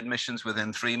the readmissions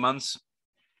within 3 months?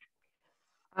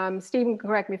 Stephen,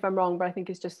 correct me if I'm wrong, but I think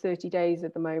it's just 30 days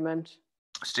at the moment.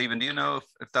 Stephen, do you know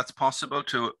if that's possible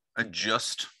to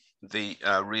adjust the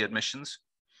readmissions?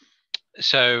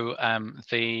 So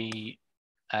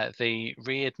the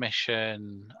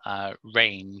readmission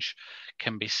range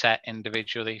can be set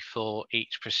individually for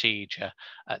each procedure.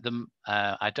 I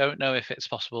don't know if it's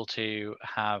possible to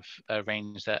have a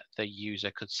range that the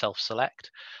user could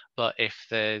self-select, but if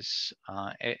there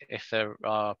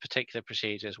are particular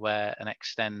procedures where an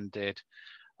extended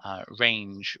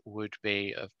range would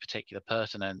be of particular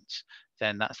pertinence,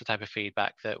 then that's the type of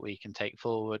feedback that we can take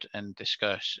forward and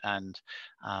discuss. And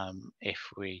if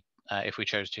we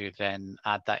chose to, then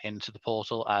add that into the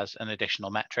portal as an additional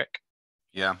metric.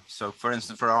 Yeah. So for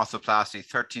instance, for arthroplasty,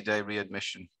 30-day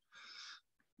readmission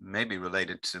may be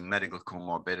related to medical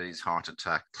comorbidities, heart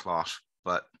attack, clot,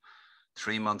 but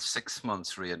 3 months, 6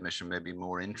 months readmission may be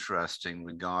more interesting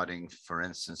regarding, for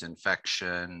instance,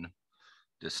 infection,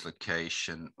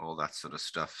 dislocation, all that sort of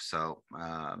stuff. So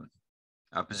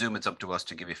I presume it's up to us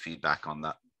to give you feedback on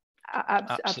that.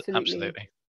 Absolutely.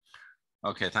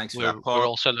 Okay, thanks for that, Paul. We're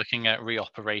also looking at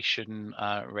reoperation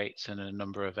rates in a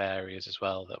number of areas as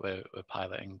well that we're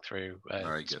piloting through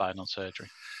spinal surgery.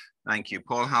 Thank you.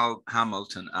 Paul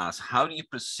Hamilton asks, how do you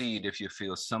proceed if you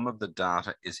feel some of the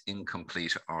data is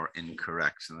incomplete or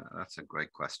incorrect? And that's a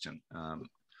great question.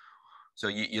 So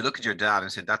you look at your data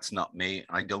and say, that's not me.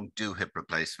 I don't do hip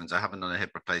replacements. I haven't done a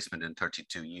hip replacement in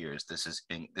 32 years. This is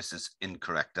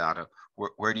incorrect data.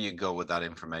 Where do you go with that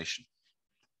information?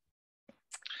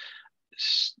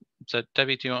 So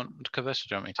Debbie, do you want to cover this or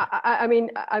do you want me to?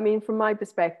 I mean, from my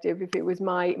perspective, if it was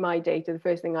my data, the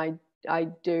first thing I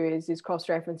do is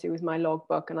cross-reference it with my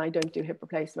logbook, and I don't do hip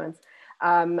replacements.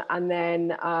 And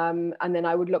then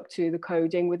I would look to the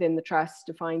coding within the trust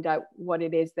to find out what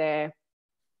it is they're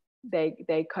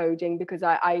coding, because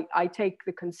I take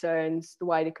the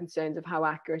wider concerns of how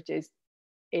accurate is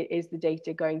the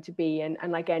data going to be, and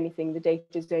like anything, the data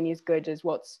is only as good as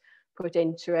what's put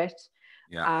into it.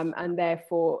 Yeah. And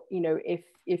therefore, you know,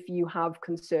 if you have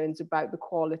concerns about the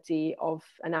quality of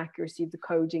and accuracy of the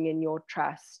coding in your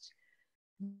trust,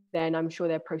 then I'm sure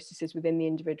there are processes within the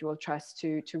individual trust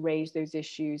to raise those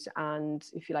issues and,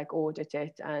 if you like, audit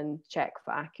it and check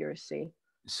for accuracy.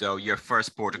 So your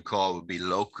first port of call would be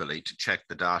locally to check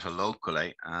the data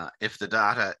locally. If the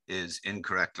data is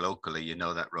incorrect locally, you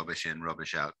know that rubbish in,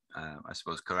 rubbish out. I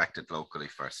suppose correct it locally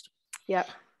first. Yep.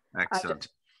 Excellent.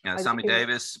 Sammy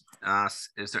Davis asks,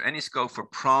 is there any scope for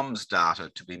PROMS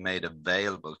data to be made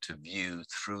available to view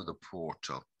through the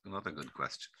portal? Another good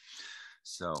question.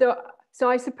 So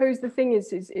I suppose the thing is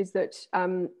that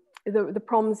the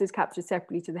PROMS is captured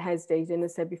separately to the HES data, and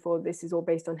as I said before, this is all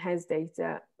based on HES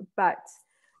data. But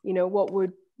you know, what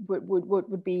would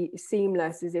be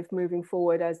seamless is if moving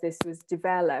forward as this was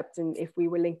developed, and if we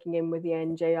were linking in with the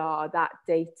NJR, that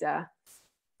data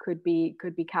could be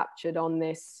captured on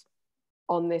this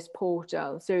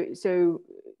portal. So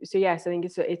yes, I think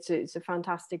it's a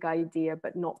fantastic idea,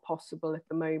 but not possible at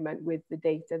the moment with the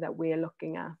data that we're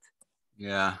looking at.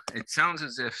 Yeah, it sounds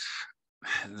as if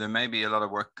there may be a lot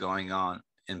of work going on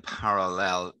in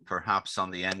parallel, perhaps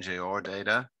on the NJR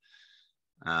data.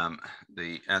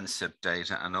 the NCIP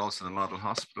data and also the model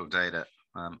hospital data.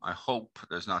 I hope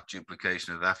there's not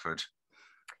duplication of effort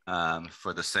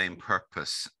for the same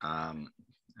purpose.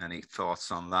 Any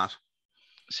thoughts on that?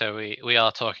 So we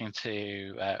are talking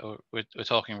to, we're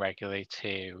talking regularly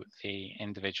to the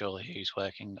individual who's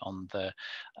working on the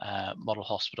model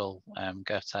hospital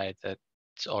Gov side that's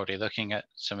already looking at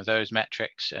some of those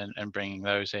metrics and bringing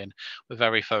those in. We're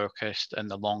very focused in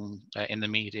the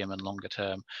medium and longer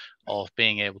term of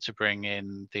being able to bring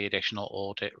in the additional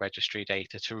audit registry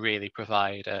data to really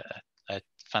provide a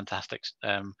fantastic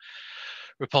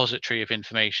repository of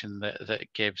information that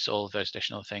gives all of those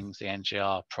additional things, the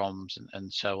NGR, PROMs,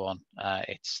 and so on.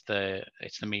 It's the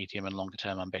medium and longer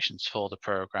term ambitions for the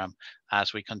programme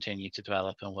as we continue to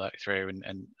develop and work through.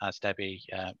 And as Debbie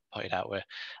pointed out, we're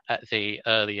at the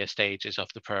earlier stages of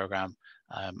the programme,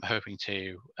 hoping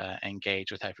to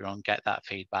engage with everyone, get that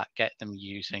feedback, get them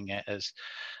using it as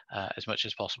much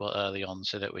as possible early on,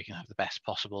 so that we can have the best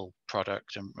possible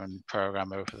product and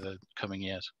programme over the coming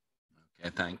years.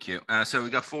 Okay, thank you. So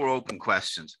we've got 4 open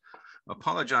questions. I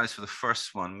apologize for the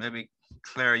first one. Maybe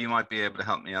Claire, you might be able to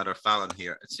help me out, or Fallon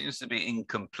here. It seems to be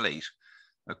incomplete.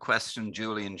 A question,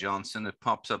 Julian Johnson, it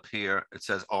pops up here. It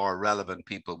says, are relevant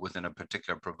people within a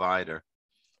particular provider?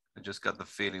 I just got the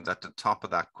feeling that the top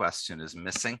of that question is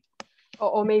missing.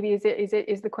 Or maybe is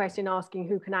the question asking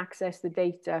who can access the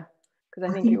data? Because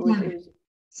I think it was.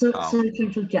 Sorry to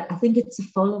interrupt. I think it's a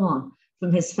follow-on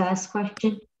from his first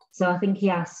question. So I think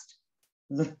he asked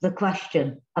the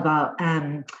question about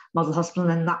model hospital,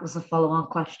 and then that was a follow-on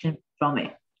question from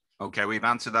it. Okay, we've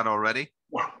answered that already.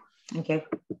 Yeah, thank you.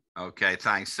 Okay,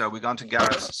 thanks. So we've gone to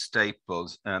Gareth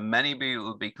Staples. Many of you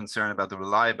will be concerned about the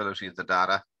reliability of the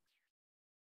data.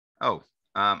 Oh,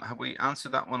 have we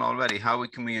answered that one already? How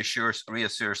can we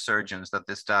reassure surgeons that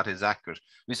this data is accurate?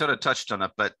 We sort of touched on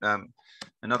it, but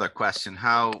another question,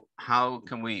 how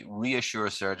can we reassure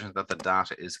surgeons that the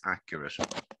data is accurate?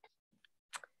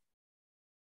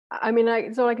 I mean,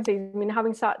 it's all I can say. I mean,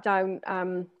 having sat down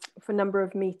for a number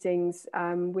of meetings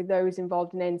with those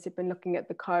involved in NCIP and looking at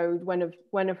the code, one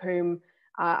of whom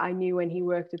I knew when he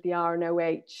worked at the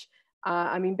RNOH.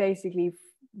 I mean, basically,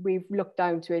 we've looked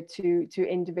down to it to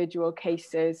individual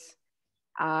cases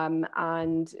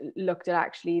and looked at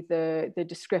actually the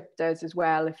descriptors as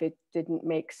well, if it didn't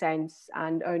make sense,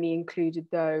 and only included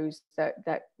those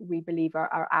that we believe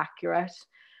are accurate.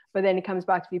 But then it comes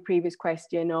back to the previous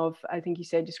question of, I think you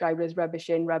said, described it as rubbish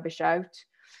in, rubbish out.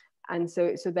 And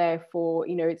so therefore,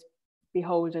 you know, it's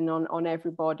beholden on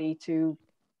everybody to,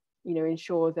 you know,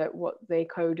 ensure that what the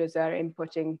coders are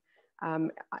inputting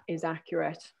is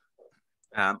accurate.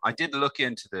 I did look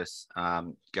into this,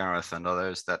 Gareth and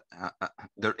others, that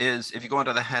there is, if you go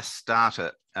onto the HES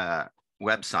data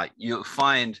website, you'll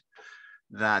find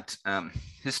that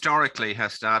historically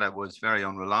HES data was very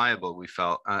unreliable, we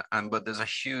felt, but there's a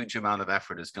huge amount of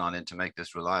effort has gone in to make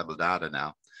this reliable data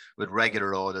now, with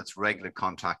regular audits, regular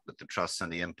contact with the trusts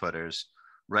and the inputters,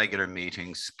 regular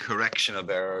meetings, correction of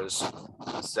errors.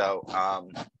 So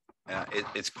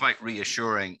it's quite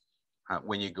reassuring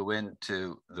when you go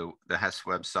into the HES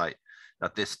website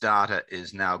that this data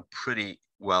is now pretty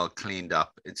well cleaned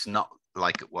up. It's not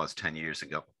like it was 10 years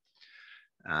ago.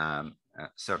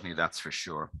 Certainly that's for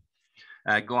sure.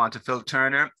 Go on to Phil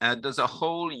Turner. Does a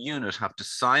whole unit have to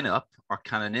sign up, or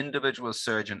can an individual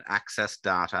surgeon access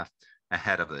data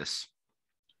ahead of this?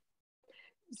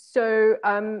 So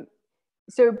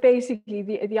basically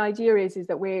the idea is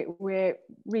that we're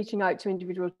reaching out to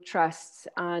individual trusts,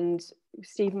 and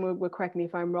Stephen will correct me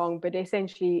if I'm wrong, but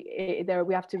essentially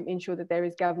we have to ensure that there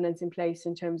is governance in place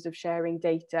in terms of sharing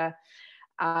data.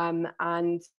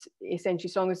 And essentially,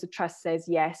 as long as the trust says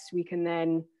yes, we can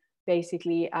then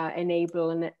basically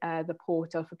enable the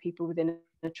portal for people within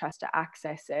a trust to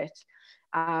access it.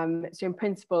 So in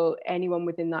principle, anyone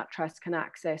within that trust can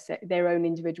access their own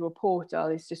individual portal.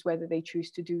 It's just whether they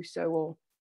choose to do so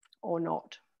or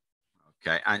not.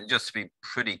 Okay, and just to be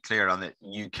pretty clear on it,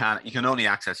 you can only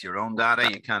access your own data.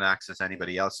 You can't access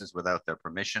anybody else's without their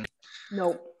permission.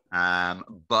 No.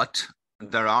 But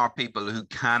there are people who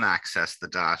can access the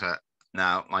data.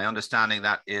 Now, my understanding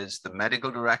that is the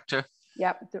medical director,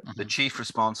 yep, the chief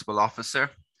responsible officer.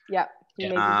 Yep, you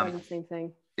may be doing the same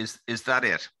thing. Is that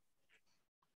it?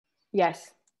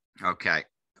 Yes. Okay.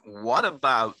 What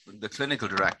about the clinical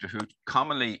director, who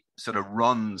commonly sort of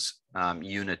runs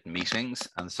unit meetings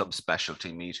and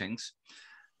subspecialty meetings?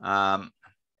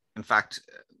 In fact,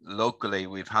 locally,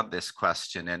 we've had this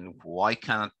question, and why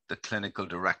can't the clinical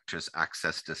directors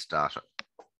access this data?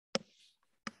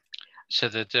 So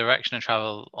the direction of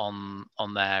travel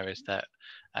on there is that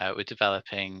we're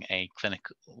developing a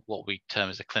clinical, what we term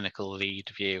as a clinical lead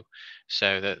view,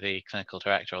 so that the clinical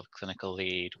director or the clinical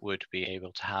lead would be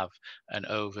able to have an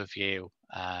overview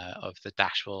of the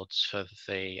dashboards for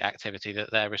the activity that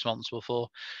they're responsible for.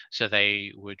 So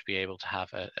they would be able to have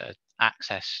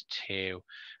access to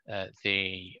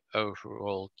the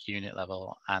overall unit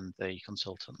level and the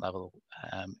consultant level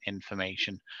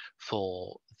information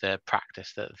for the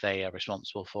practice that they are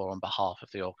responsible for on behalf of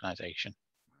the organisation.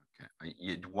 Okay.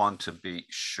 You'd want to be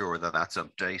sure that that's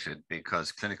updated,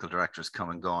 because clinical directors come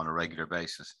and go on a regular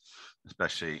basis,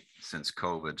 especially since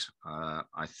COVID.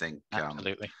 I think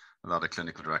Absolutely. A lot of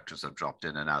clinical directors have dropped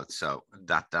in and out, so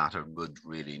that data would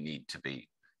really need to be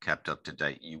kept up to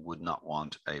date. You would not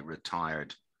want a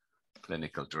retired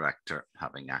clinical director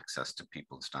having access to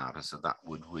people's data, so that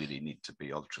would really need to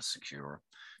be ultra secure,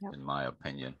 yep, in my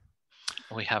opinion.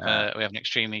 We have an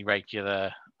extremely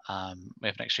regular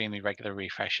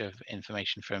refresh of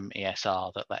information from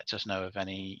ESR that lets us know of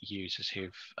any users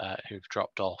who've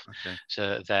dropped off, okay,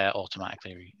 so they're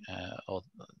automatically or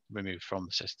removed from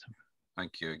the system.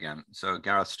 Thank you again. So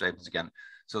Gareth Staples again.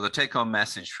 So the take-home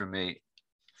message for me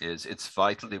is it's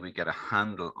vital that we get a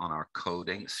handle on our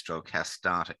coding / HES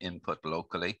data input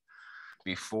locally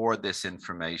before this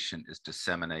information is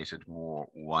disseminated more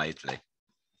widely.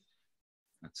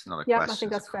 That's not a question. Yeah, I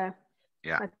think that's fair.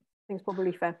 Yeah, I think it's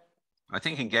probably fair. I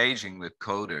think engaging with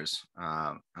coders,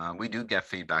 we do get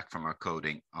feedback from our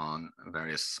coding on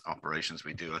various operations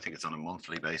we do. I think it's on a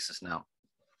monthly basis now.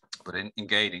 But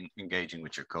engaging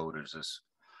with your coders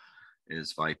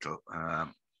is vital,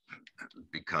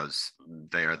 because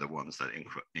they are the ones that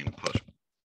input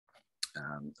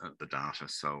the data.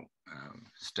 So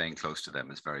staying close to them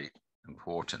is very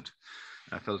important.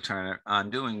 Phil Turner, I'm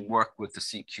doing work with the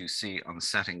CQC on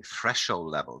setting threshold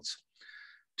levels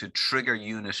to trigger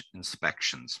unit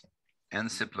inspections.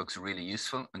 NCIP looks really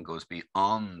useful and goes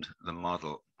beyond the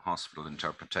model hospital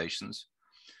interpretations.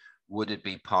 Would it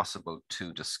be possible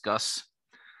to discuss?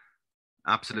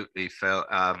 Absolutely, Phil.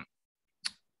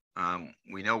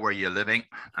 We know where you're living.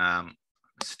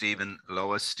 Stephen,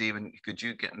 Lowis. Stephen, could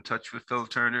you get in touch with Phil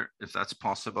Turner if that's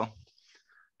possible?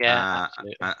 Yeah,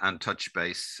 and touch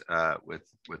base with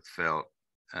Phil.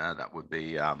 That would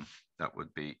be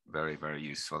very, very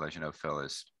useful. As you know, Phil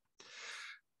is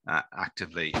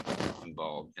actively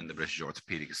involved in the British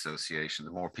Orthopaedic Association.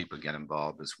 The more people get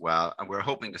involved as well, and we're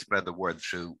hoping to spread the word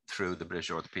through the British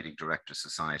Orthopaedic Directors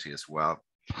Society as well.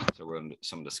 So we're in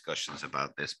some discussions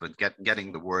about this, but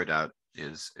getting the word out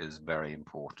is very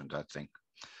important, I think.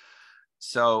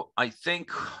 So I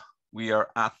think we are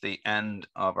at the end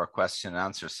of our question and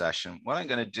answer session. What I'm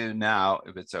going to do now,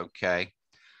 if it's okay,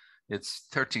 it's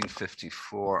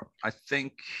 13:54. I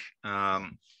think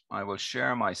I will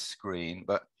share my screen,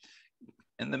 but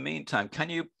in the meantime,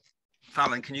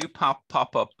 Fallon, can you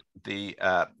pop up the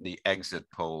exit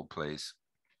poll, please,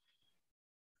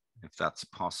 if that's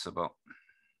possible?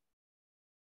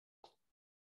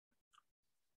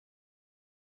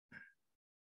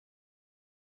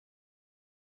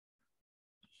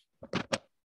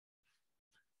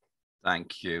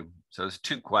 Thank you. So there's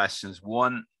two questions.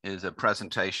 One is a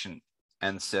presentation,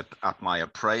 NCIP at my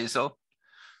appraisal.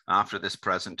 After this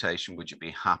presentation, would you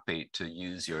be happy to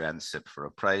use your NCIP for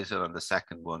appraisal? And the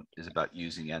second one is about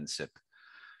using NCIP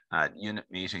at unit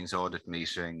meetings, audit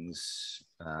meetings,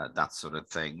 that sort of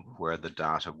thing, where the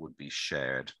data would be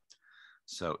shared.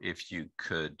 So if you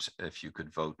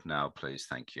could vote now, please.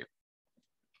 Thank you.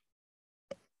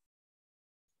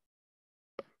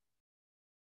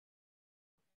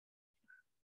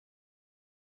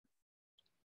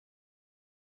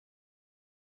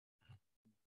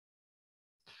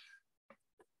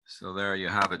 So there you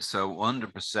have it. So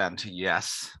 100%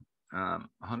 yes,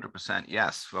 100%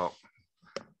 yes. Well,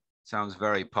 sounds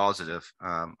very positive.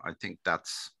 I think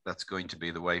that's going to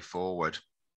be the way forward.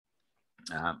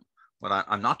 What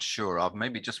I'm not sure of,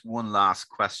 maybe just one last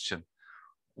question.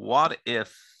 What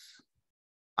if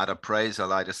at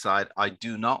appraisal I decide I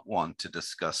do not want to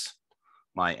discuss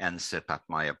my NCIP at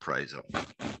my appraisal? Where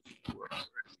do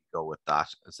we go with that?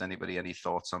 Has anybody any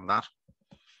thoughts on that?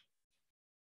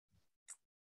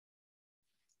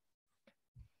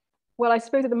 Well, I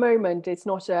suppose at the moment it's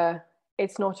not a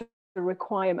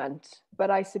requirement,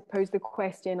 but I suppose the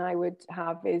question I would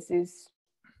have is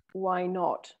why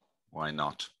not? Why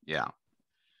not? Yeah.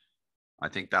 I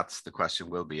think that's the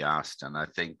question will be asked, and I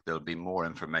think there'll be more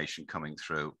information coming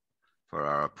through for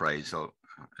our appraisal.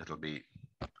 It'll be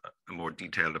a more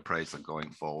detailed appraisal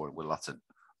going forward with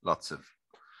lots of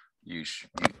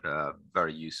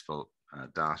very useful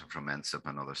data from NCIP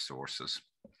and other sources.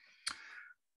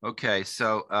 Okay,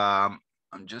 so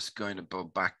I'm just going to go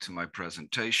back to my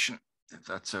presentation, if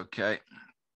that's okay.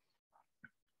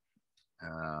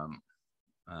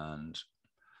 And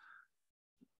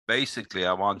basically,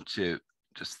 I want to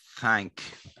just thank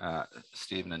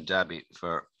Stephen and Debbie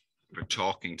for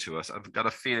talking to us. I've got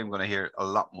a feeling I'm going to hear a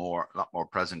lot more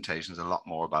presentations, a lot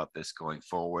more about this going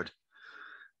forward.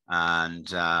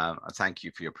 And I thank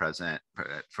you for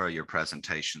your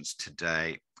presentations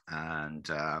today. And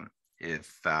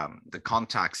if the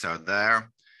contacts are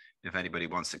there, if anybody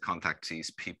wants to contact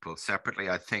these people separately,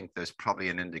 I think there's probably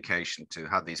an indication to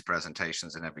have these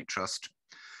presentations in every trust.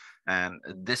 And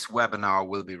this webinar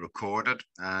will be recorded,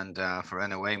 and for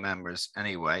NOA members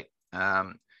anyway,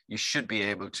 you should be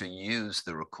able to use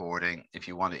the recording if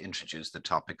you want to introduce the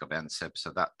topic of NCIP,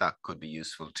 so that could be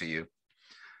useful to you.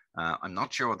 I'm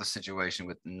not sure what the situation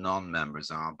with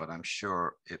non-members are, but I'm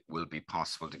sure it will be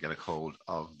possible to get a hold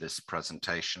of this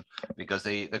presentation, because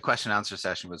the question and answer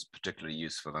session was particularly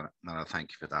useful, and I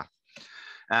thank you for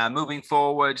that. Moving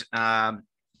forward,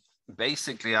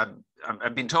 basically,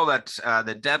 I've been told that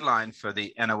the deadline for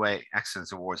the NOA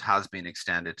Excellence Awards has been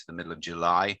extended to the middle of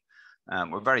July.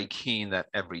 We're very keen that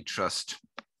every trust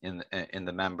in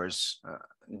the members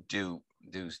do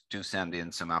send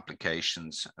in some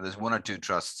applications. There's one or two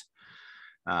trusts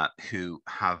who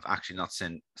have actually not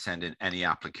sent in any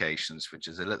applications, which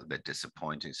is a little bit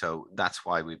disappointing. So that's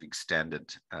why we've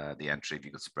extended the entry, if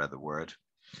you could spread the word.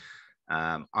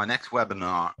 Our next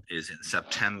webinar is in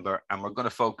September, and we're going to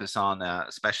focus on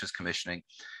specialist commissioning.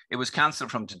 It was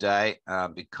cancelled from today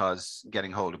because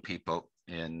getting hold of people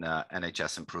in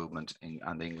NHS improvement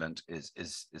and England is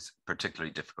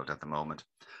particularly difficult at the moment,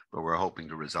 but we're hoping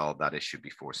to resolve that issue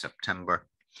before September.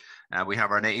 We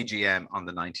have our AGM on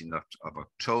the 19th of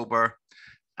October.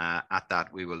 At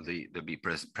that, there'll be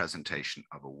presentation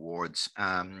of awards.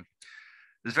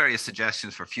 There's various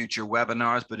suggestions for future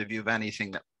webinars, but if you have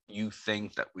anything that you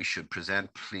think that we should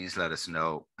present, please let us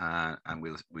know, and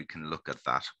we can look at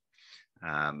that.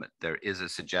 There is a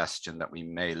suggestion that we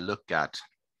may look at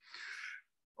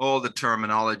all the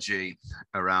terminology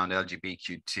around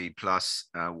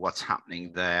LGBTQ+, what's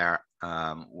happening there,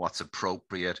 what's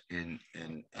appropriate in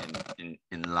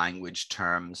language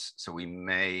terms. So we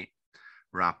may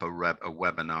wrap a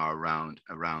webinar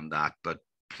around that, but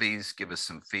please give us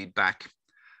some feedback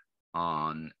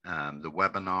on the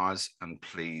webinars, and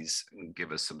please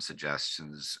give us some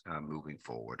suggestions moving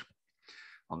forward.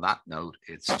 On that note,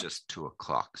 it's just 2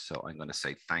 o'clock, so I'm going to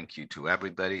say thank you to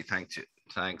everybody.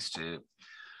 Thanks to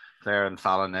Claire and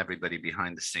Fallon, everybody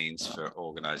behind the scenes, for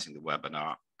organizing the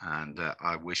webinar, and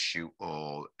I wish you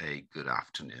all a good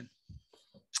afternoon.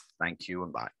 Thank you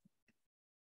and bye.